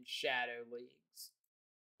in shadow leagues,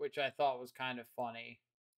 which I thought was kind of funny.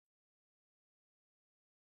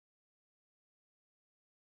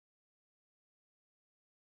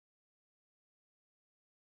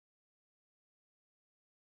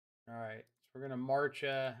 All right, so we're gonna march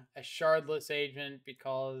a shardless agent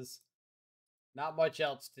because not much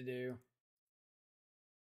else to do.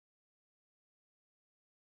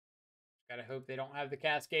 Gotta hope they don't have the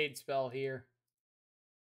Cascade spell here.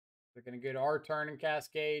 They're gonna go to our turn and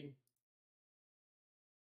Cascade.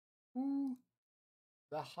 Ooh,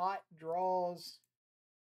 the hot draws.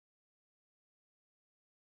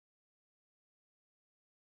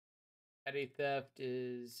 Petty Theft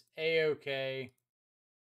is A-okay.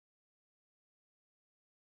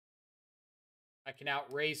 I can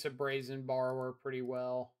outrace a Brazen Borrower pretty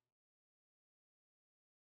well.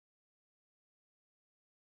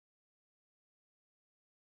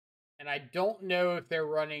 And I don't know if they're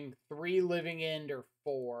running 3 Living End or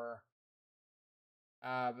 4.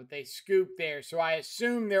 But they scooped there. So I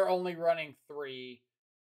assume they're only running 3.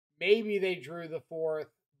 Maybe they drew the 4th,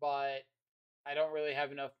 but I don't really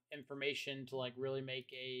have enough information to like really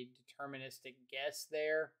make a deterministic guess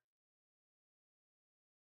there.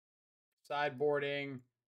 Sideboarding.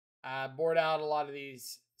 Board out a lot of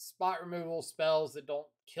these spot removal spells that don't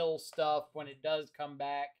kill stuff when it does come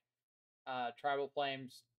back. Tribal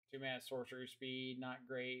Flames, 2-mana sorcery speed, not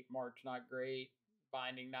great. March, not great.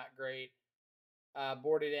 Binding, not great.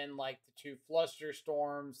 Boarded in like the 2 Fluster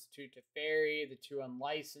Storms, 2 Teferi, the 2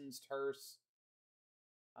 Unlicensed Hearse.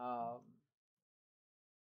 What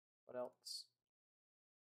else?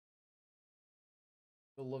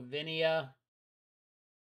 the Lavinia,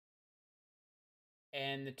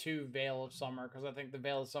 and the 2 Veil of Summer, because I think the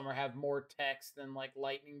Veil of Summer have more text than like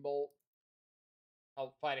Lightning Bolt.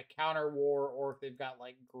 Help fight a counter war, or if they've got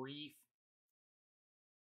like Grief.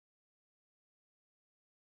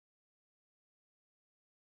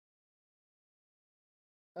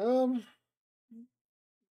 Um,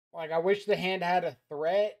 like I wish the hand had a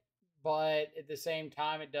threat, but at the same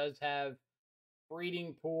time, it does have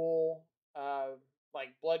Breeding Pool, like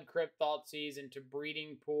Blood Crypt Thoughtseize into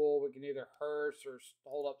Breeding Pool. We can either Hearse or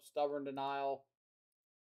hold up Stubborn Denial.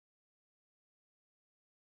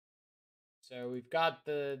 So we've got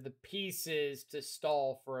the pieces to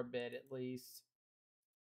stall for a bit at least.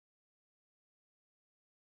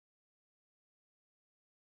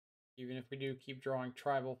 Even if we do keep drawing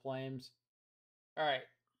Tribal Flames. Alright.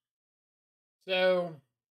 So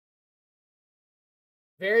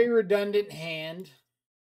very redundant hand.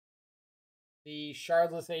 The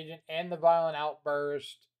Shardless Agent and the Violent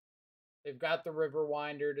Outburst. They've got the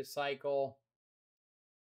Riverwinder to cycle.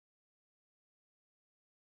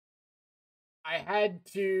 I had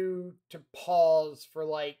to pause for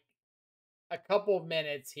like a couple of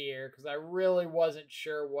minutes here because I really wasn't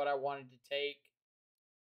sure what I wanted to take.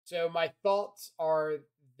 So my thoughts are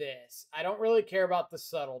this. I don't really care about the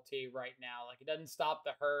subtlety right now. Like it doesn't stop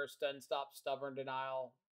the Hearse, doesn't stop Stubborn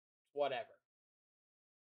Denial, whatever.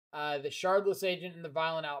 The Shardless Agent and the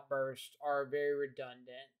Violent Outburst are very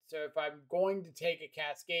redundant. So if I'm going to take a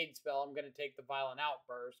Cascade spell, I'm going to take the Violent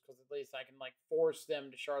Outburst because at least I can like force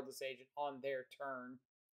them to Shardless Agent on their turn.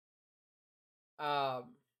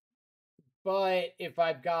 But if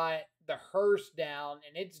I've got the Hearse down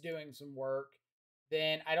and it's doing some work,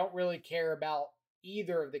 then I don't really care about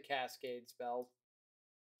either of the Cascade spells.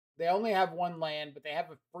 They only have 1 land, but they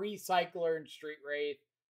have a free Cycler in Street Wraith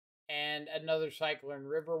and another Cycler in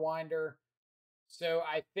Riverwinder. So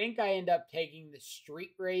I think I end up taking the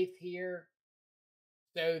Street Wraith here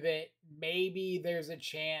so that maybe there's a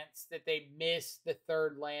chance that they miss the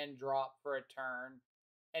 3rd land drop for a turn.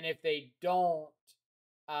 And if they don't,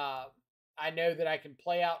 I know that I can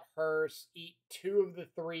play out Hearse, eat 2 of the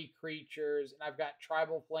 3 creatures, and I've got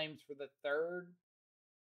Tribal Flames for the 3rd.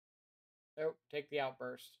 Nope, take the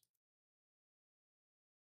Outburst.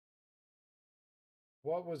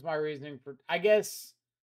 What was my reasoning for... I guess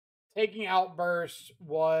taking Outburst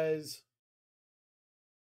was...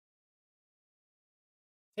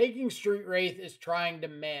 Taking Street Wraith is trying to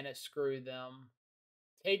mana screw them.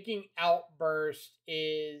 Taking Outburst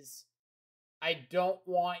is... I don't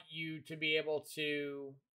want you to be able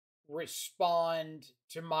to respond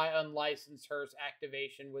to my Unlicensed Hearse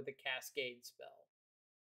activation with a Cascade spell.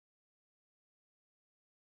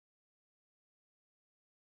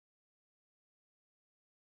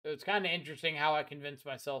 So it's kind of interesting how I convinced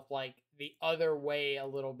myself like the other way a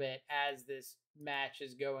little bit as this match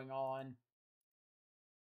is going on.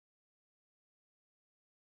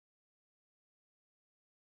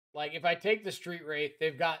 Like if I take the Street Wraith,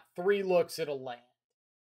 they've got 3 looks at a land.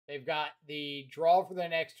 They've got the draw for the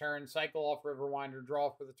next turn, cycle off Riverwinder, draw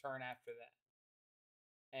for the turn after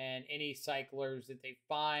that. And any cyclers that they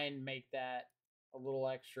find make that a little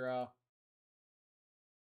extra.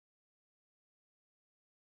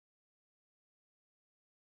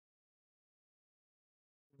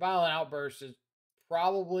 Violent Outburst is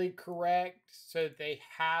probably correct. So they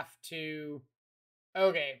have to...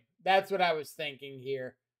 Okay, that's what I was thinking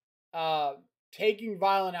here. Taking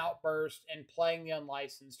Violent Outburst and playing the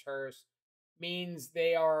Unlicensed Hearse means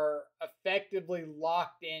they are effectively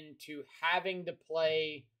locked into having to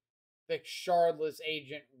play the Shardless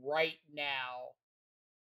Agent right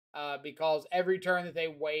now. Because every turn that they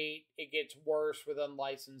wait, it gets worse with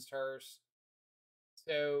Unlicensed Hearse.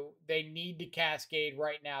 So they need to Cascade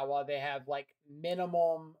right now while they have like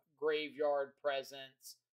minimum graveyard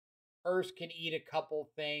presence. Hearse can eat a couple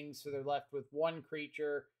things, so they're left with 1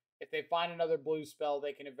 creature. If they find another blue spell,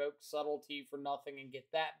 they can evoke Subtlety for nothing and get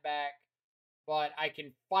that back. But I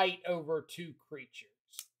can fight over 2 creatures.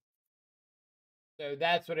 So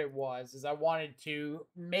that's what it was, is I wanted to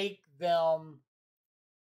make them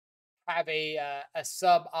have a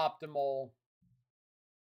suboptimal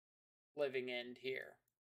living end here.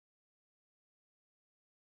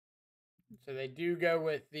 So they do go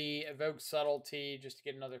with the evoke Subtlety just to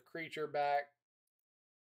get another creature back.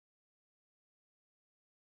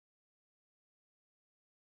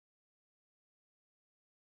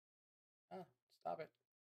 Oh, stop it.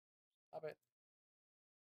 Stop it.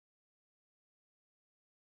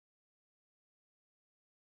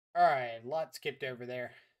 Alright, a lot skipped over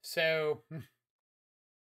there. So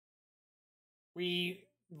we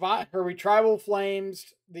Tribal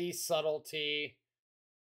Flames the Subtlety.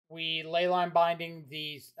 we leyline binding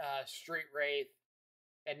the Street Wraith,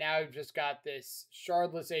 and now we've just got this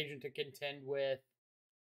Shardless Agent to contend with.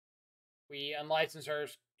 We unlicensed her,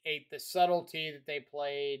 ate the subtlety that they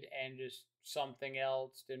played, and just something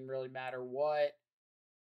else. Didn't really matter what.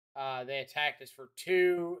 They attacked us for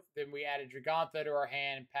 2. Then we added Gigantha to our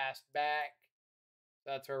hand and passed back.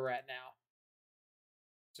 That's where we're at now.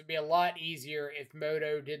 So it'd be a lot easier if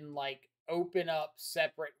Moto didn't like open up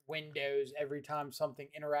separate windows every time something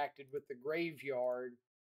interacted with the graveyard.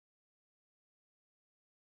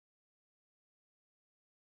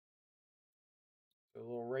 So a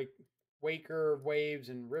little Waker of Waves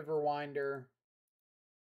and Riverwinder.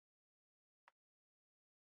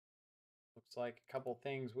 Looks like a couple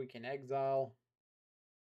things we can exile.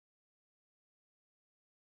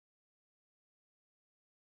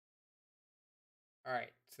 All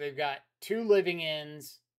right, so they've got 2 living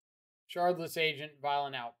ends, Shardless Agent,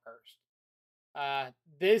 Violent Outburst.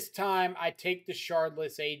 This time I take the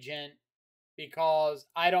Shardless Agent because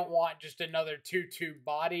I don't want just another 2/2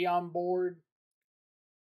 body on board.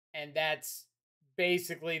 And that's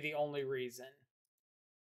basically the only reason.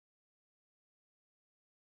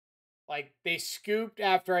 Like, they scooped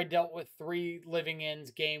after I dealt with 3 living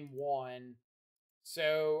ends game 1.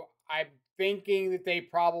 So I'm thinking that they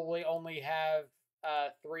probably only have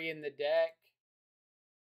 3 in the deck.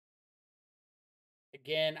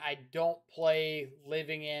 Again, I don't play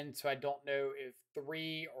living in, so I don't know if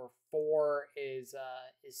 3 or 4 is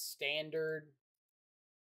standard.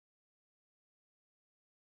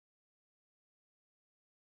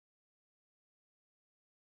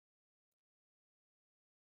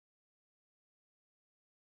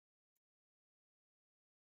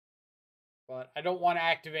 But I don't want to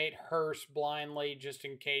activate Hearse blindly just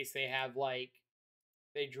in case they have, like,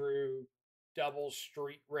 they drew double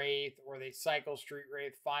Street Wraith, or they cycle Street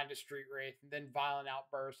Wraith, find a Street Wraith, and then Violent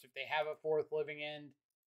Outburst if they have a 4th living end.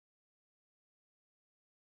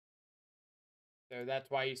 So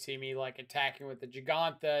that's why you see me like attacking with the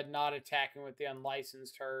Gigantha, not attacking with the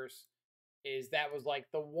Unlicensed Hearse. Is that was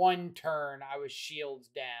like the one turn I was shields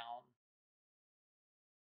down.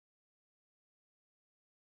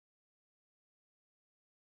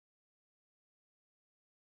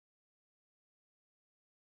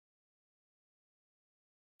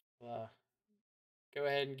 Go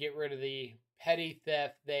ahead and get rid of the petty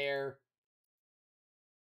theft there.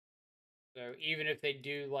 So even if they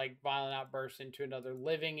do like Violent Outburst into another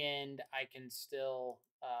living end, I can still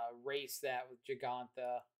race that with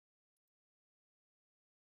Gigantha.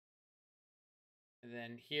 And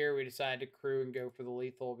then here we decided to crew and go for the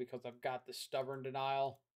lethal because I've got the Stubborn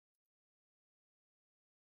Denial.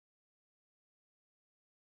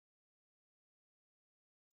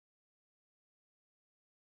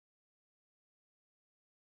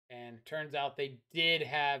 And turns out they did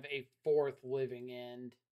have a 4th living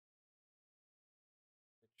end.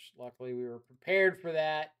 Which luckily we were prepared for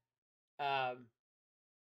that.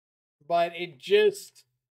 But it's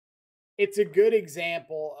a good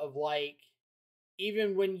example of like,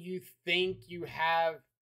 even when you think you have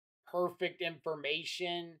perfect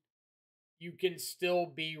information, you can still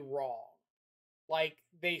be wrong. Like,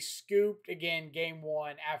 they scooped again game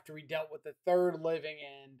 1 after we dealt with the 3rd living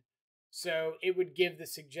end. So it would give the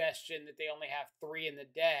suggestion that they only have 3 in the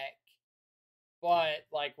deck. But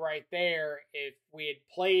like right there, if we had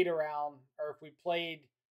played around, or if we played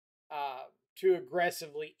too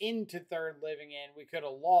aggressively into 3rd living end, we could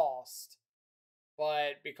have lost.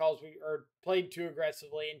 But because we played too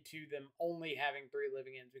aggressively into them only having 3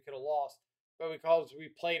 living ends, we could have lost. But because we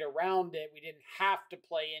played around it, we didn't have to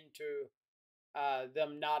play into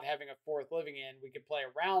them not having a 4th living end. We could play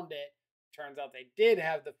around it. Turns out they did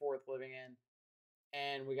have the 4th living end,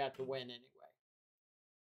 and we got to win anyway.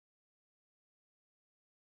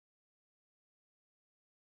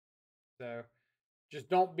 So just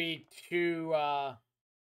don't be too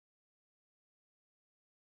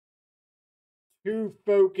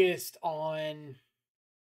focused on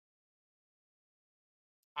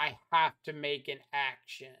I have to make an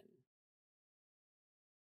action.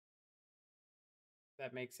 If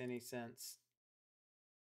that makes any sense.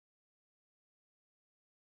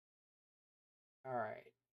 All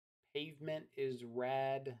right. Pavement is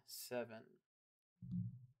rad 7.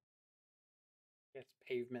 Guess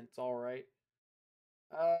pavement's all right.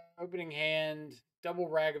 Opening hand, double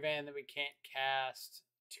Ragavan that we can't cast.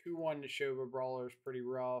 2/1 to Shova Brawler is pretty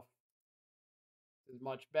rough. This is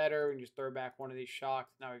much better. We can just throw back one of these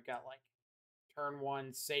shocks. Now we've got like turn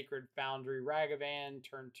 1 Sacred Foundry Ragavan,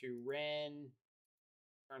 turn 2 Ren,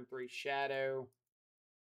 turn 3 Shadow.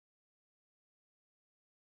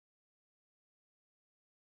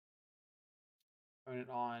 Opponent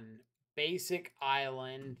on basic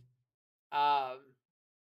island. Um,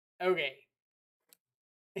 okay.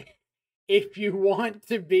 If you want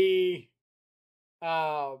to be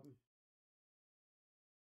um,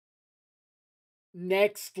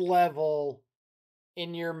 next level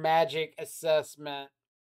in your magic assessment,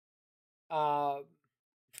 uh,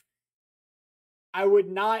 I would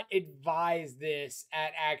not advise this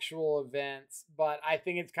at actual events, but I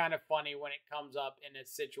think it's kind of funny when it comes up in a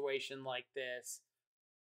situation like this.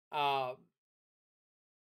 Um,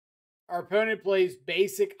 our opponent plays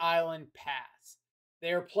Basic Island Pass.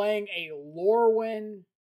 They are playing a Lorwyn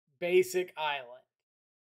Basic Island.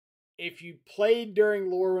 If you played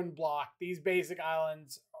during Lorwyn block, these basic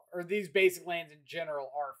islands or these basic lands in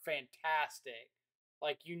general are fantastic.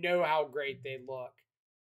 Like, you know how great they look.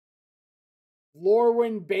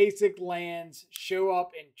 Lorwyn basic lands show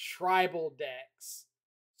up in tribal decks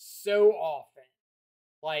so often.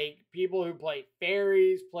 Like, people who play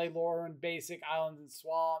fairies play Lorwyn basic islands and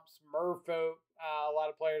swamps. Merfolk, a lot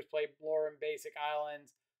of players play Lorwyn basic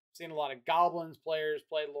islands. I've seen a lot of goblins players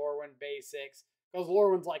play Lorwyn basics because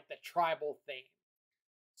Lorwyn's like the tribal theme.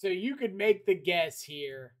 So you could make the guess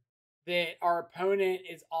here that our opponent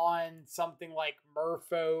is on something like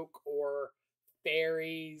Merfolk or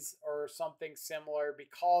fairies or something similar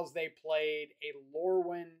because they played a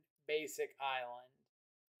Lorwyn basic island.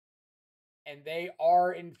 And they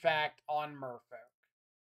are, in fact, on Merfolk.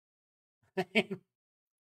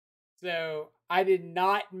 So I did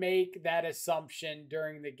not make that assumption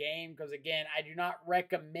during the game because, again, I do not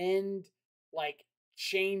recommend like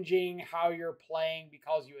changing how you're playing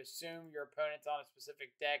because you assume your opponent's on a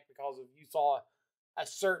specific deck because of you saw a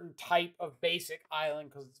certain type of basic island,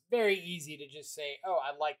 because it's very easy to just say, oh,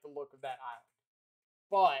 I like the look of that island.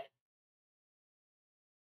 But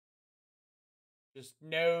just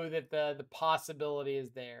know that the possibility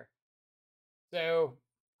is there. So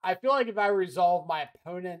I feel like if I resolve my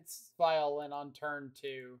opponent's violin on turn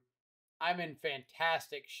 2, I'm in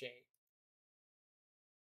fantastic shape.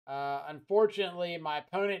 Unfortunately, my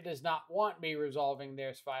opponent does not want me resolving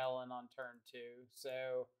their violin on turn 2,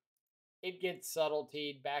 so it gets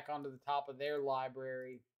subtletied back onto the top of their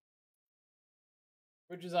library,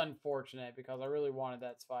 which is unfortunate because I really wanted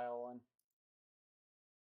that violin.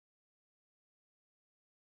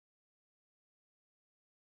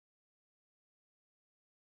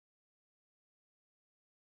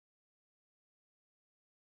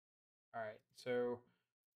 All right, so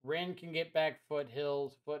Ren can get back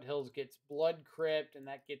Foothills. Foothills gets Blood Crypt, and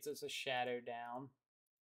that gets us a Shadow down.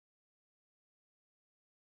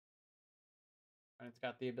 And it's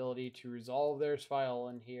got the ability to resolve their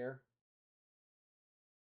violin here.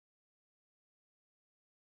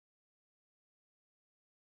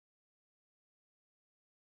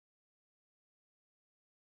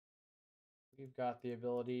 We've got the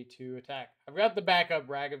ability to attack. I've got the backup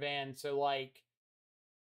Ragavan, so like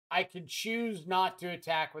I could choose not to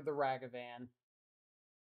attack with the Ragavan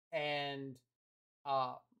and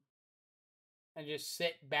uh and just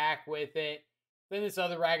sit back with it. Then this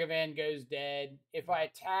other Ragavan goes dead. If I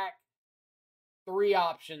attack, 3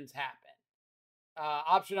 options happen.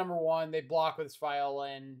 Option number 1, they block with this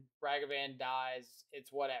violin. Ragavan dies.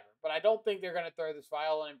 It's whatever. But I don't think they're going to throw this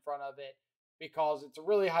violin in front of it because it's a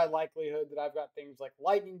really high likelihood that I've got things like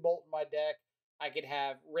Lightning Bolt in my deck. I could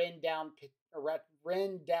have Ren down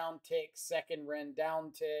tick, second Ren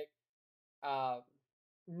down tick.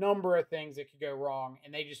 Number of things that could go wrong,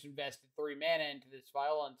 and they just invested 3 mana into this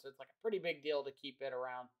violin, so it's like a pretty big deal to keep it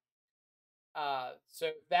around.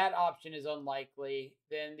 So that option is unlikely.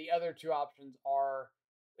 Then the other 2 options are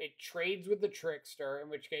it trades with the Trickster, in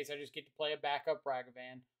which case I just get to play a backup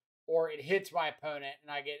Ragavan, or it hits my opponent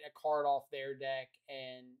and I get a card off their deck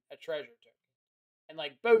and a treasure token. And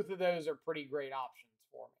like both of those are pretty great options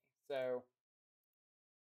for me. So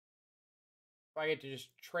if I get to just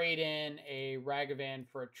trade in a Ragavan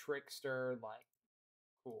for a Trickster, like,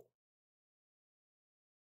 cool.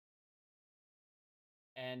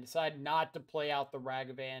 And decide not to play out the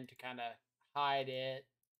Ragavan to kind of hide it.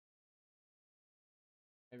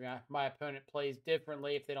 Maybe my opponent plays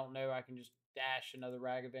differently. If they don't know, I can just dash another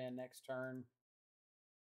Ragavan next turn.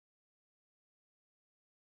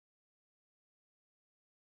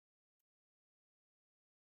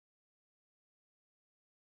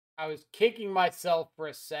 I was kicking myself for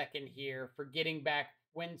a second here for getting back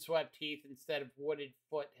Windswept Heath instead of Wooded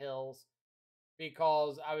Foothills,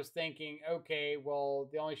 because I was thinking, okay, well,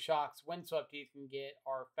 the only shocks Windswept Heath can get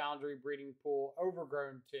are Foundry, Breeding Pool,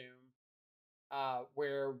 Overgrown Tomb,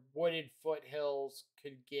 where Wooded Foothills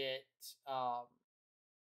could get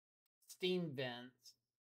Steam Vents.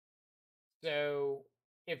 So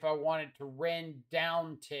if I wanted to Ren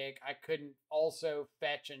down tick, I couldn't also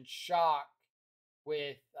fetch and shock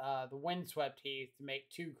with the Windswept Heath to make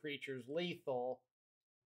 2 creatures lethal.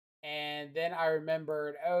 And then I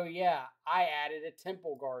remembered, oh yeah, I added a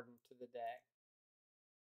Temple Garden to the deck.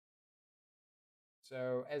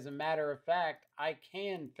 So as a matter of fact, I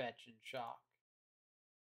can fetch and shock.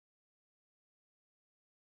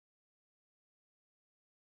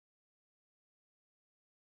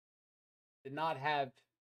 Did not have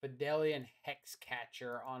Fidelian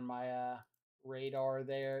Hexcatcher on my radar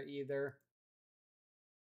there either.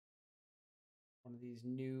 One of these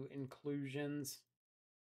new inclusions.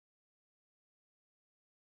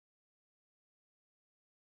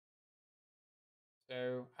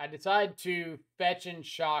 So I decide to fetch and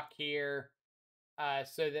shock here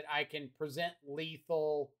so that I can present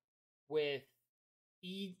lethal with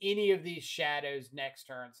any of these shadows next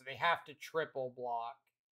turn. So they have to triple block.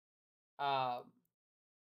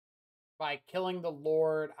 By killing the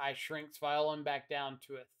Lord, I shrink Violin back down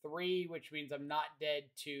to a 3, which means I'm not dead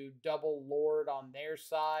to double Lord on their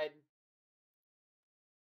side.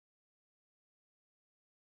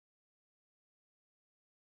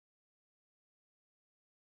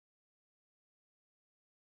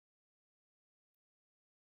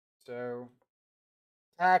 So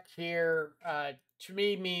attack here to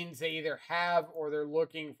me means they either have or they're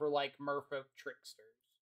looking for like Merfolk Tricksters.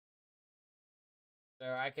 So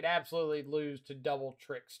I could absolutely lose to double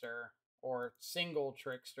Trickster or single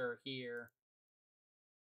Trickster here.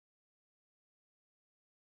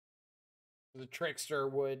 The Trickster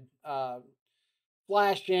would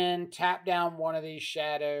flash in, tap down one of these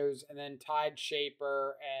shadows, and then Tide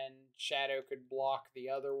Shaper and Shadow could block the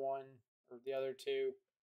other one or the other two.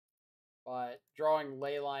 But drawing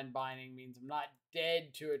Leyline Binding means I'm not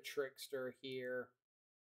dead to a Trickster here.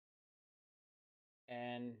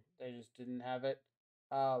 And they just didn't have it.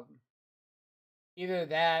 Either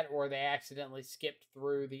that or they accidentally skipped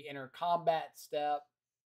through the inner combat step.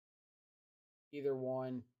 Either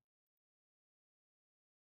one.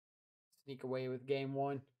 Sneak away with game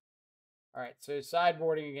 1. All right, so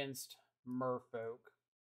sideboarding against Merfolk.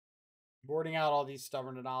 Boarding out all these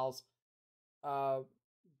Stubborn Denials.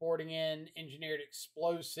 Boarding in Engineered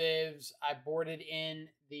Explosives. I boarded in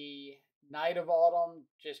the Night of Autumn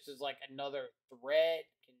just as like another threat.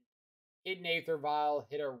 Can hit an Aether Vial,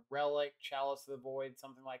 hit a Relic, Chalice of the Void,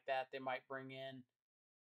 something like that they might bring in.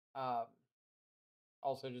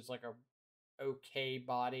 Also just like a okay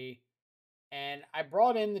body. And I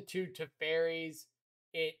brought in the 2 Teferis.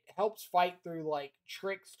 It helps fight through like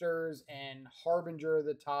Tricksters and Harbinger of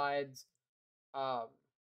the Tides,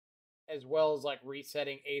 as well as like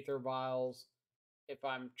resetting Aether Vials. If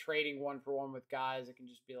I'm trading 1-for-1 with guys, it can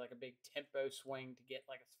just be like a big tempo swing to get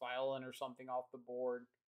like a Violin or something off the board.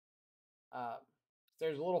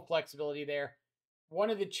 There's a little flexibility there. One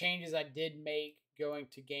of the changes I did make going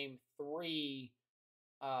to game 3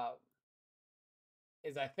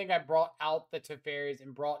 is I think I brought out the Teferis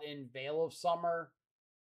and brought in Veil of Summer.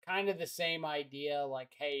 Kind of the same idea, like,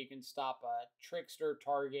 hey, you can stop a Trickster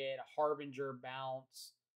target, a Harbinger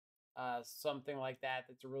bounce, something like that.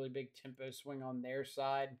 That's a really big tempo swing on their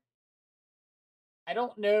side. I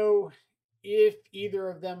don't know if either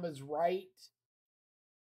of them is right,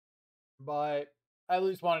 but I at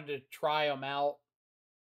least wanted to try them out.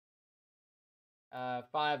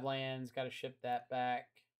 5 lands, got to ship that back.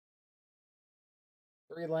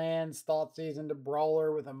 3 lands, Thoughtseize into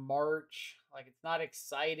Brawler with a March. Like, it's not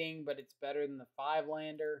exciting, but it's better than the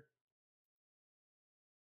 5-lander.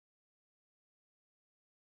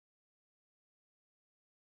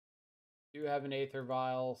 Do have an Aether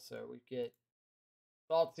Vial, so we get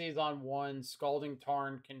Thoughtseize on 1. Scalding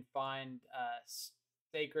Tarn can find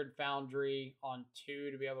Sacred Foundry on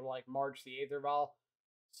 2 to be able to like march the Aether Vial.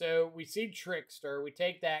 So we see Trickster. We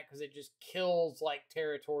take that because it just kills like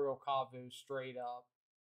Territorial Kavu straight up.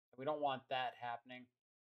 We don't want that happening.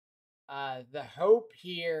 The hope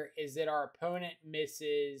here is that our opponent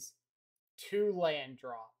misses 2 land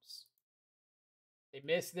drops. They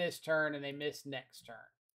miss this turn and they miss next turn.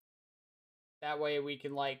 That way we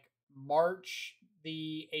can like march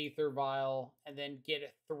the Aether Vial and then get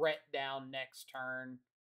a threat down next turn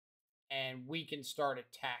and we can start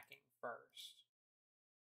attacking first.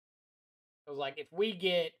 So like if we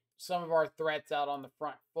get some of our threats out on the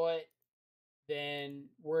front foot, then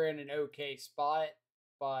we're in an okay spot.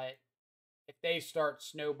 But if they start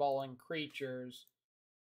snowballing creatures,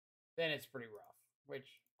 then it's pretty rough. Which,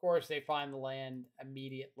 of course, they find the land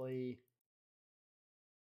immediately.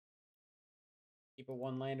 Keep a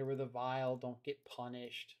 1-lander with a vial. Don't get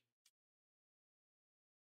punished.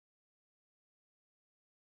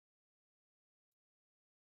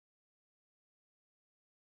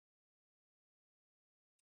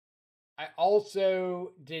 I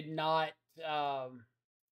also did not. Um,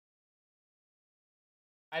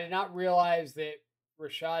 I did not realize that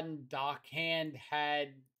Rashad Dockhand had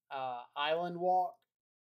Island Walk,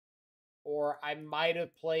 or I might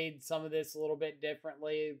have played some of this a little bit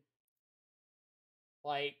differently.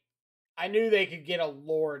 Like, I knew they could get a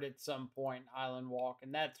Lord at some point, Island Walk,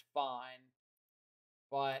 and that's fine.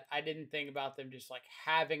 But I didn't think about them just like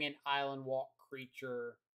having an Island Walk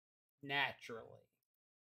creature naturally.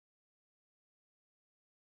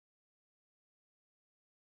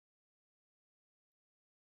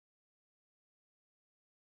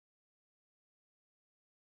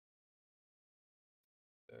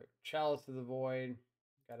 So, Chalice of the Void,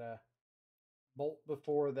 got a Bolt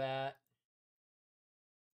before that.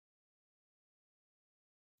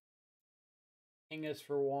 Ingus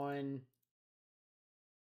for one.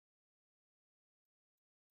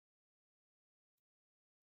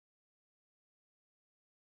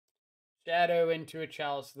 Shadow into a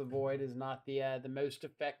Chalice of the Void is not the most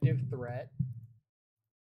effective threat.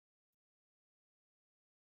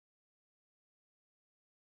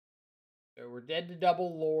 So we're dead to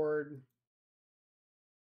double Lord.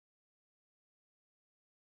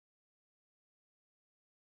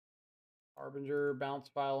 Harbinger, bounce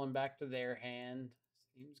file, and back to their hand.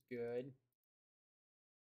 Seems good.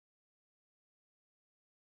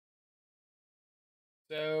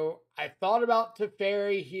 So I thought about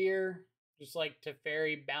Teferi here, just like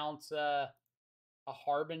Teferi bounce a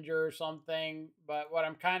Harbinger or something. But what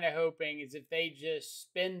I'm kind of hoping is if they just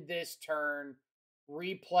spend this turn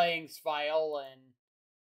replaying Sviolan,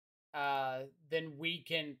 then we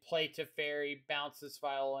can play Teferi, bounce this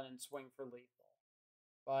Sviolan, and swing for lethal.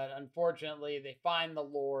 But unfortunately, they find the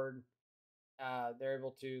Lord. They're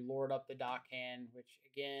able to lord up the Dockhand, which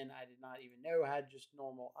again I did not even know had just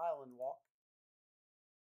normal Island Walk.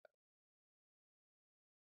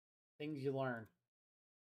 Things you learn.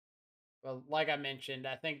 Well, like I mentioned,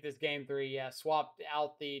 I think this game 3, swapped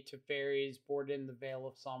out the Teferis, boarded in the Veil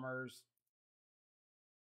of Summers.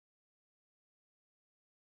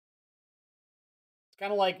 It's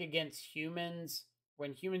kind of like against humans.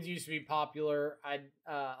 When humans used to be popular, I'd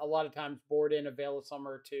a lot of times board in a Veil of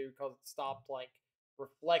Summer too because it stopped like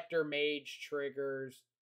Reflector Mage triggers.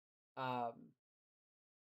 Um,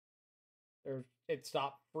 it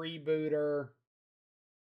stopped Freebooter,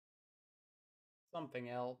 something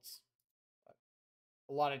else. But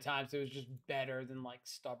a lot of times it was just better than like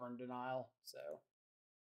Stubborn Denial. So,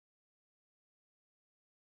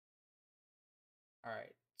 all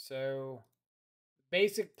right. So,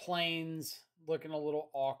 basic planes looking a little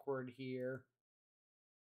awkward here.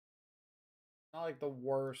 Not like the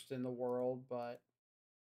worst in the world, but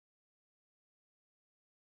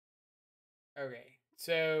okay.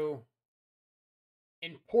 So,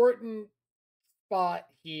 important spot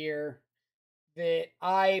here that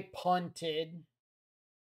I punted.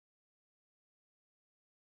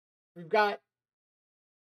 We've got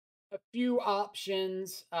a few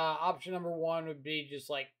options. Option number one would be just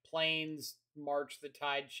like planes, march the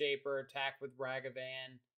Tide Shaper, attack with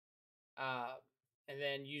Ragavan, uh, and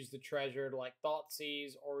then use the treasure to like Thought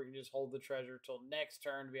Seize, or we can just hold the treasure till next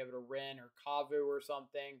turn to be able to Ren or Kavu or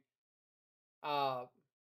something. Uh,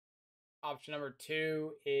 Option number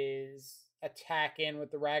two is attack in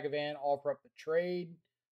with the Ragavan, offer up the trade.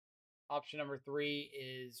 Option number three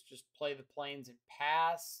is just play the planes and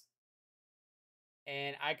pass.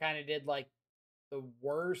 And I kind of did like the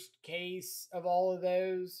worst case of all of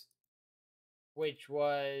those, which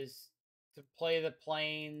was to play the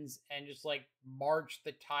planes and just like march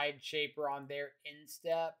the Tide Shaper on their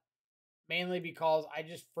instep. Mainly because I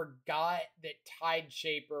just forgot that Tide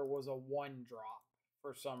Shaper was a one drop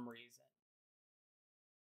for some reason.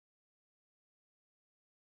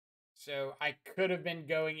 So I could have been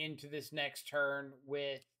going into this next turn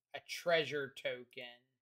with a treasure token.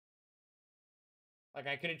 Like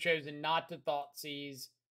I could have chosen not to Thought Seize,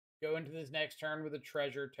 go into this next turn with a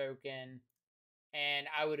treasure token, and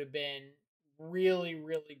I would have been really,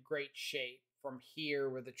 really great shape from here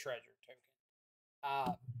with a treasure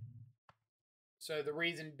token. So the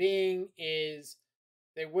reason being is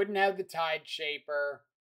they wouldn't have the Tide Shaper.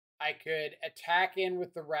 I could attack in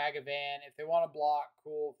with the Ragavan. If they want to block,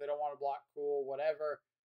 cool. If they don't want to block, cool, whatever.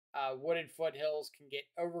 Wooded Foothills can get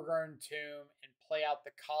Overgrown Tomb and play out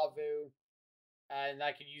the Kavu. And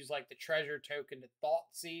I could use like the treasure token to Thought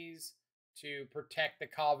Seize to protect the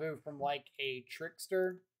Kavu from like a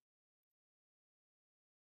Trickster.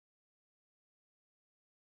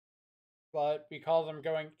 But because I'm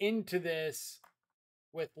going into this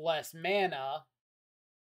with less mana,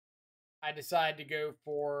 I decided to go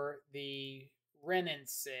for the Ren and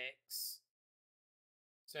 6.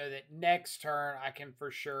 so that next turn I can for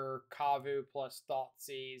sure Kavu plus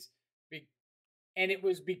Thoughtseize. And it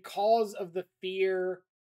was because of the fear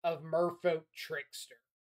of Merfolk Trickster.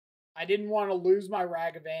 I didn't want to lose my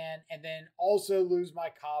Ragavan and then also lose my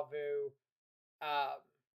Kavu, um,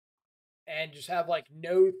 and just have like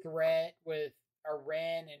no threat with a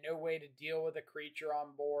Ren and no way to deal with a creature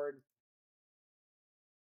on board.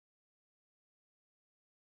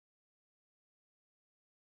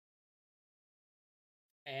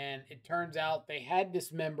 And it turns out they had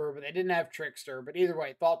Dismember, but they didn't have Trickster. But either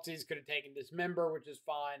way, Thoughtseize could have taken Dismember, which is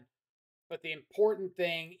fine. But the important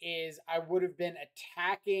thing is I would have been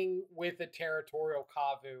attacking with a Territorial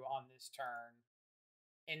Kavu on this turn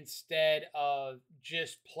instead of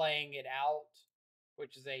just playing it out,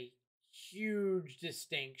 which is a huge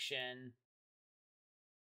distinction.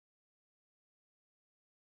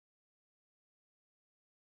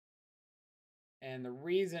 And the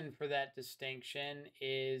reason for that distinction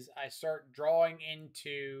is I start drawing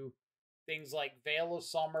into things like Veil of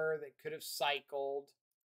Summer that could have cycled.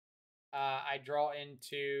 I draw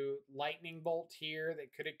into Lightning Bolt here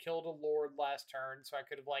that could have killed a Lord last turn. So I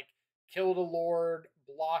could have like killed a Lord,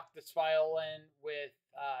 blocked the Violin with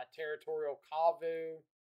Territorial Kavu.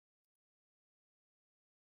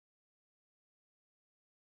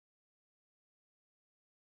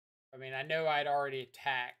 I mean, I know I'd already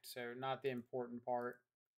attacked, so not the important part.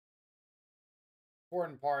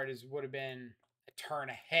 Important part is would have been a turn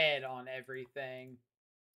ahead on everything.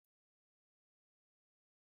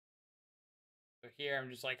 So here I'm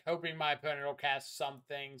just like hoping my opponent will cast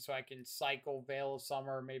something so I can cycle Veil of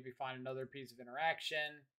Summer, maybe find another piece of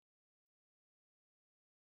interaction.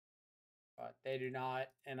 But they do not,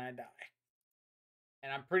 and I die.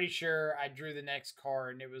 And I'm pretty sure I drew the next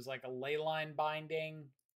card and it was like a Leyline Binding.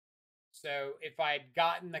 So if I had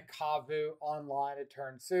gotten the Kavu online a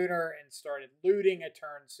turn sooner and started looting a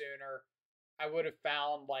turn sooner, I would have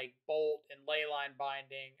found like Bolt and Leyline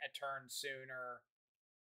Binding a turn sooner,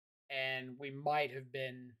 and we might have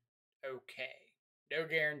been okay. No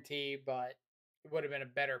guarantee, but it would have been a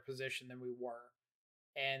better position than we were.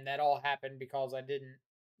 And that all happened because I didn't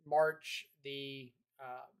march the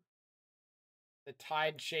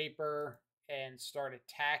Tide Shaper and start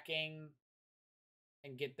attacking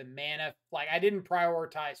and get the mana. Like I didn't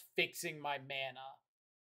prioritize fixing my mana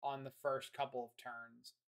on the first couple of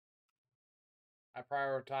turns. I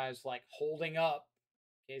prioritized like holding up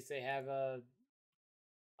in case they have a,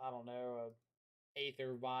 I don't know, a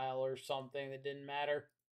Aether Vial or something that didn't matter.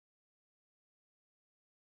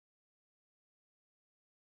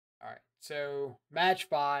 All right, so match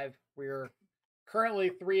 5. We're currently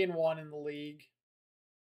 3-1 in the league.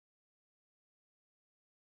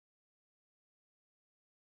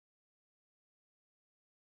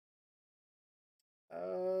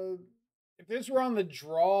 If this were on the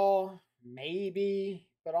draw, maybe,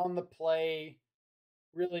 but on the play,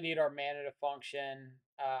 really need our mana to function.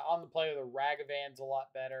 On the play, the Ragavan's a lot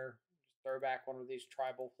better. Just throw back one of these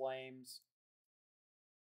Tribal Flames.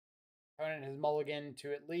 Opponent has mulligan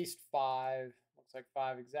to at least 5. Looks like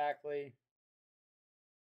 5 exactly.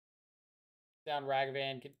 Down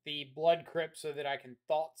Ragavan, get the Blood Crypt so that I can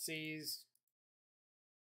Thoughtseize.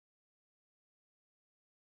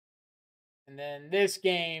 And then this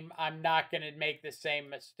game, I'm not going to make the same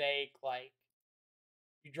mistake. Like,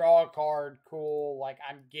 you draw a card, cool. Like,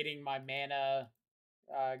 I'm getting my mana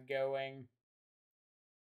going.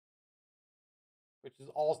 Which is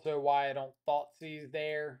also why I don't Thoughtseize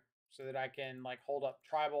there. So that I can, like, hold up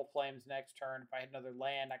Tribal Flames next turn. If I had another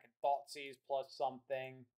land, I can Thoughtseize plus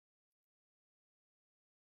something.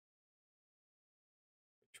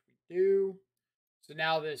 Which we do. So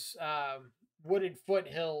now this Wooded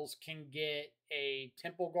Foothills can get a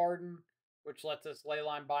Temple Garden, which lets us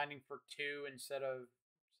Leyline Binding for 2 instead of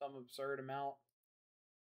some absurd amount.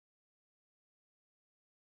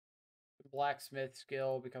 The Blacksmith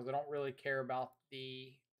skill, because I don't really care about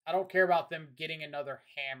I don't care about them getting another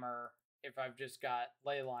hammer if I've just got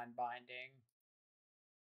Leyline Binding.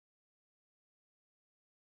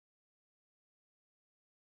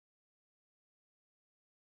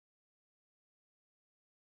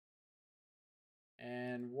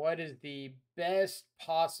 And what is the best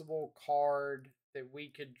possible card that we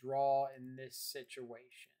could draw in this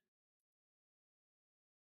situation?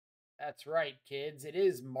 That's right, kids. It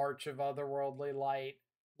is March of Otherworldly Light,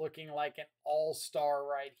 looking like an all-star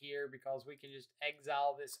right here because we can just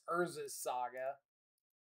exile this Urza's Saga.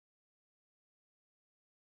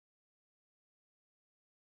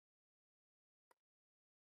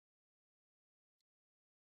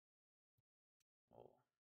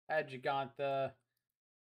 Adjugantha.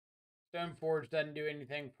 Stoneforge doesn't do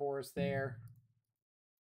anything for us there.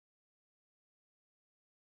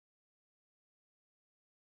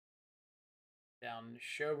 Down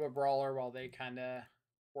Shoba Brawler while they kind of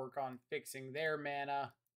work on fixing their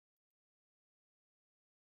mana.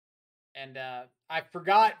 And I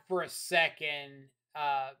forgot for a second.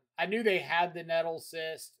 I knew they had the Nettle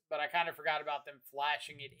Cyst, but I kind of forgot about them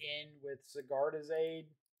flashing it in with Sigarda's aid.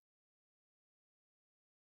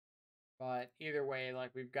 But either way,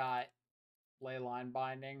 like we've got Leyline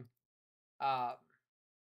Binding.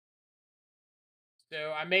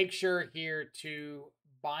 So I make sure here to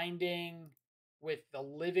binding with the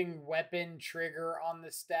living weapon trigger on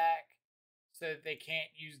the stack so that they can't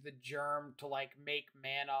use the germ to like make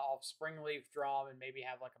mana off Springleaf Drum and maybe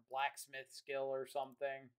have like a blacksmith skill or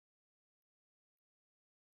something.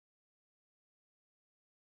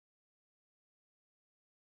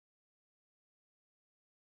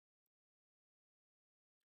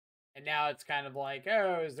 And now it's kind of like,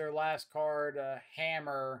 oh, is their last card a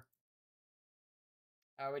hammer?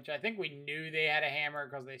 Which I think we knew they had a hammer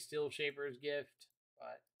because they steal Shaper's Gift.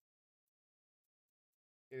 But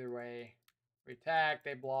either way, we attack,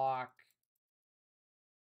 they block,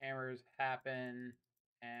 hammers happen,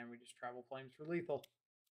 and we just travel flames for lethal.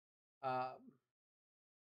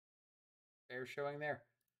 They're showing there.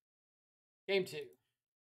 Game 2.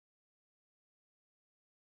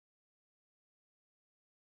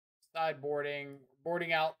 Sideboarding,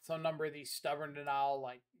 boarding out some number of these Stubborn Denial,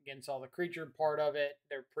 like against all the creature part of it.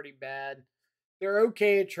 They're pretty bad. They're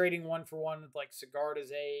okay at trading 1-for-1 with like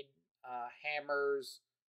Sigarda's Aid, hammers,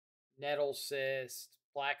 Nettle Cyst,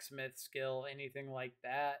 blacksmith skill, anything like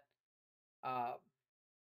that.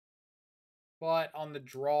 But on the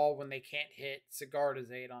draw, when they can't hit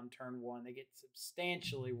Sigarda's Aid on turn 1, they get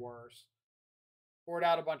substantially worse. Board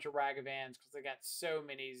out a bunch of Ragavans because they got so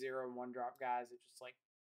many 0 and 1 drop guys. It's just like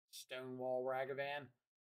Stonewall Ragavan.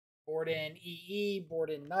 Board in EE,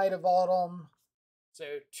 board in Night of Autumn. So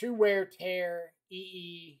 2 Wear Tear,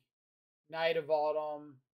 EE, Night of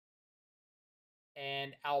Autumn,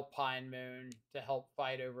 and Alpine Moon to help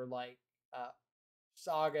fight over like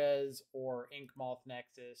Sagas or Ink Moth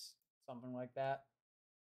Nexus, something like that.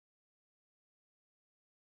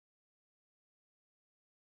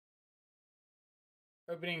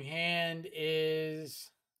 Opening hand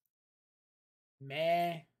is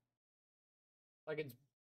meh. Like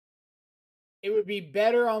it would be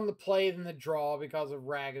better on the play than the draw because of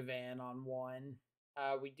Ragavan on 1.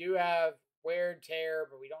 We do have Wear and Tear,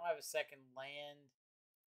 but we don't have a second land.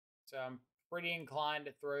 So I'm pretty inclined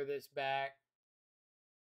to throw this back.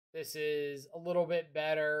 This is a little bit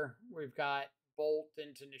better. We've got Bolt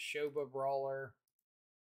into Neshoba Brawler.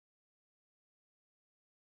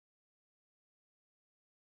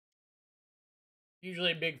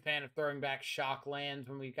 Usually a big fan of throwing back shock lands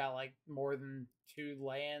when we've got like more than 2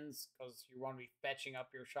 lands because you want to be fetching up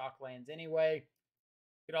your shock lands anyway.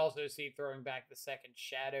 You could also see throwing back the second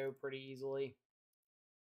shadow pretty easily.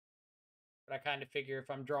 But I kind of figure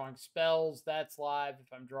if I'm drawing spells, that's live.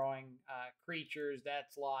 If I'm drawing creatures,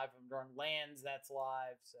 that's live. If I'm drawing lands, that's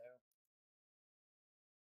live. So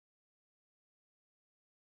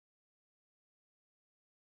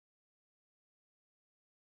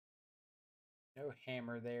no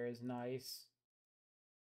hammer there is nice.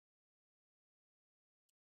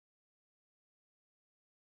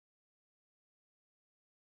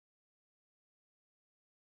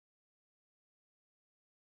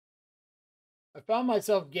 I found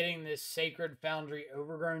myself getting this Sacred Foundry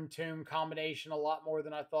Overgrown Tomb combination a lot more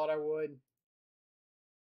than I thought I would.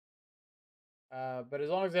 But as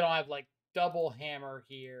long as they don't have like double hammer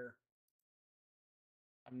here,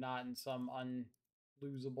 I'm not in some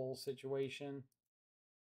unlosable situation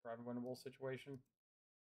or unwinnable situation.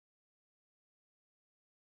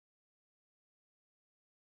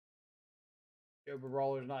 Joba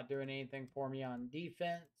Roller's not doing anything for me on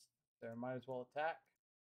defense, so I might as well attack.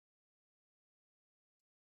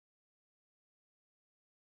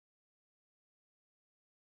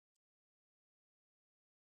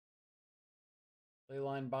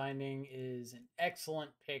 Leyline Binding is an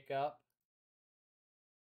excellent pickup.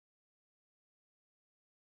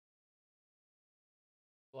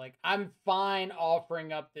 Like, I'm fine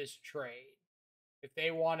offering up this trade. If they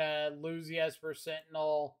want to lose the Esper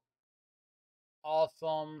Sentinel,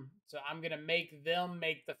 awesome. So I'm going to make them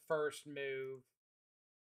make the first move.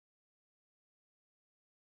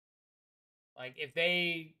 Like, if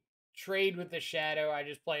they trade with the Shadow, I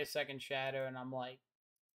just play a second Shadow, and I'm like,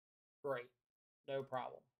 great. No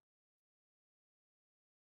problem.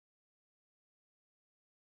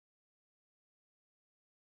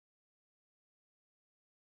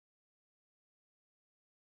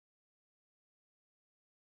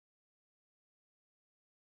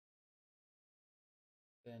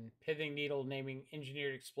 Then Pithing Needle naming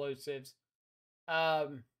Engineered Explosives.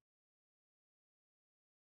 Um,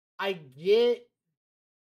 I get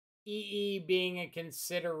EE being a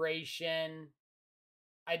consideration.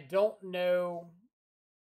 I don't know.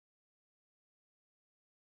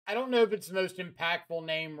 I don't know if it's the most impactful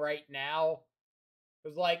name right now.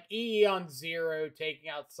 Because like EE on zero taking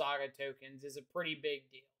out saga tokens is a pretty big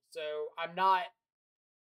deal. So I'm not.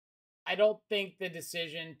 I don't think the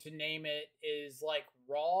decision to name it is like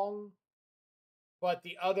wrong. But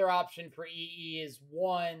the other option for EE is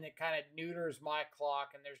one that kind of neuters my clock,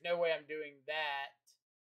 and there's no way I'm doing that.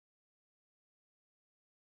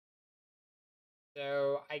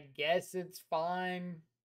 So I guess it's fine.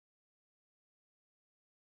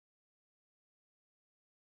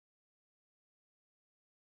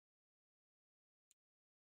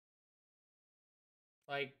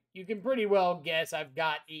 Like you can pretty well guess I've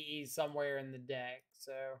got EE somewhere in the deck,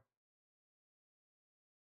 so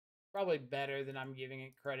probably better than I'm giving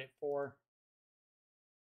it credit for.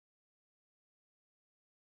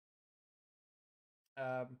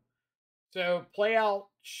 Um, so play out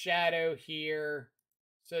Shadow here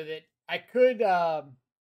so that I could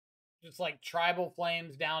just like Tribal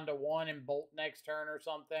Flames down to one and Bolt next turn or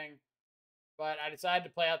something. But I decided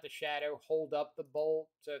to play out the Shadow, hold up the Bolt.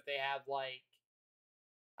 So if they have like,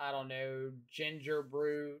 I don't know, Ginger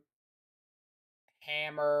Brute,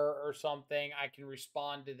 Hammer or something, I can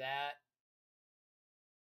respond to that.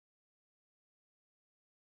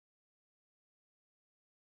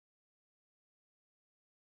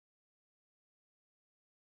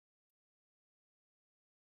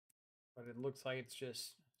 But it looks like it's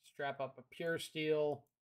just strap up a Pure Steel.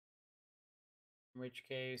 In which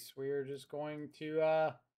case, we are just going to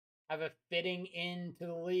have a fitting into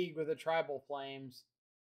the league with the Tribal Flames.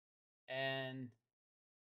 And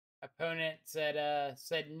opponent said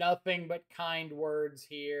nothing but kind words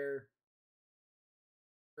here.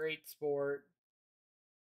 Great sport.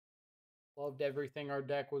 Loved everything our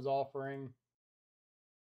deck was offering.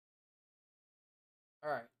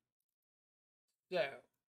 All right. So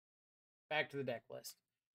back to the deck list.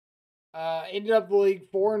 Ended up the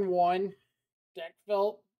league 4-1. Deck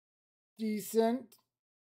felt decent.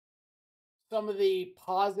 Some of the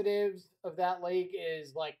positives of that league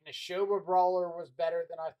is like Neshoba Brawler was better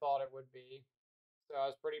than I thought it would be. So I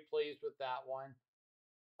was pretty pleased with that one.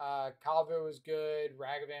 Calvo was good.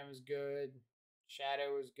 Ragavan was good.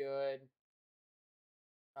 Shadow was good.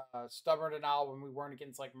 Stubborn Denial when we weren't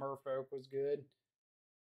against like Merfolk was good.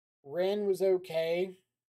 Ren was okay.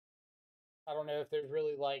 I don't know if there's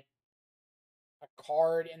really like a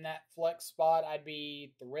card in that flex spot I'd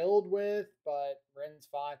be thrilled with, but Ren's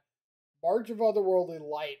fine. March of Otherworldly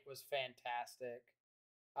Light was fantastic.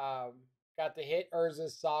 Got to hit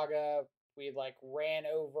Urza's Saga. We like ran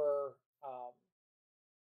over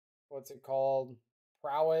what's it called?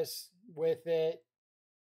 Prowess with it.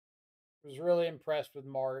 Was really impressed with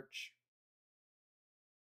March.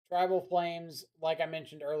 Tribal Flames, like I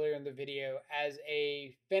mentioned earlier in the video, as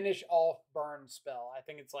a finish off burn spell. I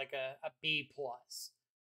think it's like a B plus.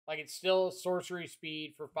 Like it's still sorcery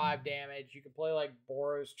speed for 5 damage. You can play like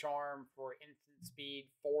Boros Charm for instant speed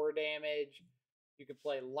 4 damage. You could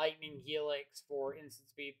play Lightning Helix for instant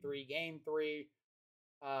speed 3 game 3.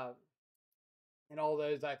 Uh, and all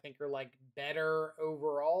those I think are like better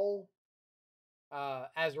overall.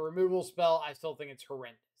 As a removal spell, I still think it's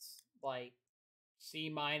horrendous. Like C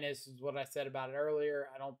minus is what I said about it earlier.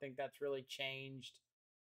 I don't think that's really changed.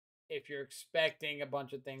 If you're expecting a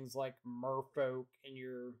bunch of things like Merfolk in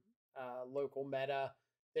your local meta,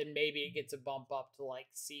 then maybe it gets a bump up to like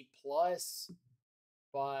C plus.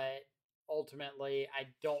 But ultimately, I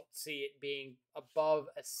don't see it being above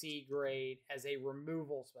a C grade as a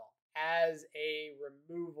removal spell. As a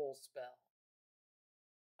removal spell,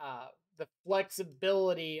 uh, the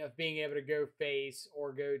flexibility of being able to go face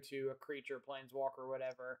or go to a creature, planeswalker,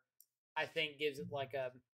 whatever, I think gives it like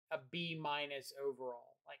a B minus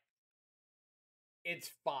overall. Like it's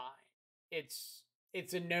fine.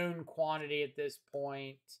 It's a known quantity at this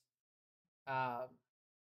point. Um,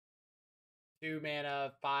 2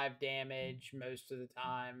 mana, 5 damage most of the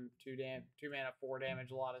time. 2 mana, 4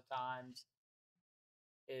 damage a lot of times.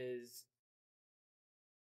 Is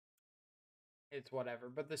it's whatever.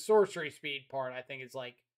 But the sorcery speed part, I think, is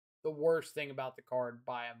like the worst thing about the card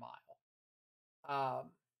by a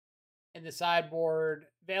mile. In the sideboard,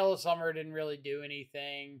 Veil of Summer didn't really do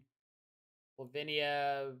anything.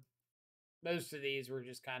 Lavinia, most of these were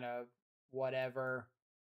just kind of whatever.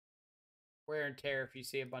 Wear and Tear, if you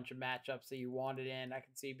see a bunch of matchups that you wanted in, I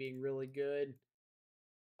can see being really good.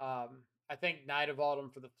 I think Night of Autumn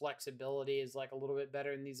for the flexibility is like a little bit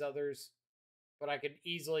better than these others but I could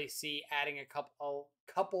easily see adding a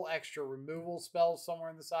couple extra removal spells somewhere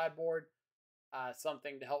in the sideboard.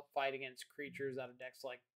 Something to help fight against creatures out of decks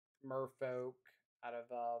like Merfolk, out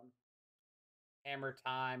of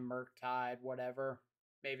Hammertime, Murktide, whatever.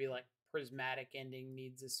 Maybe like Prismatic Ending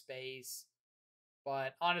needs a space.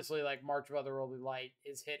 But honestly, like March of Otherworldly Light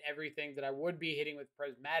is hit everything that I would be hitting with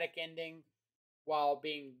Prismatic Ending while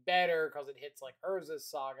being better because it hits like Urza's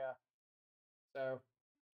Saga. So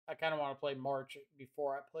I kind of want to play March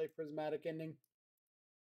before I play Prismatic Ending.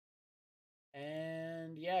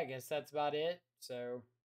 And yeah, I guess that's about it. So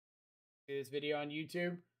see this video on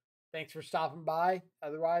YouTube. Thanks for stopping by.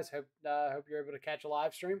 Otherwise, hope you're able to catch a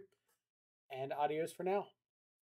live stream. And adios for now.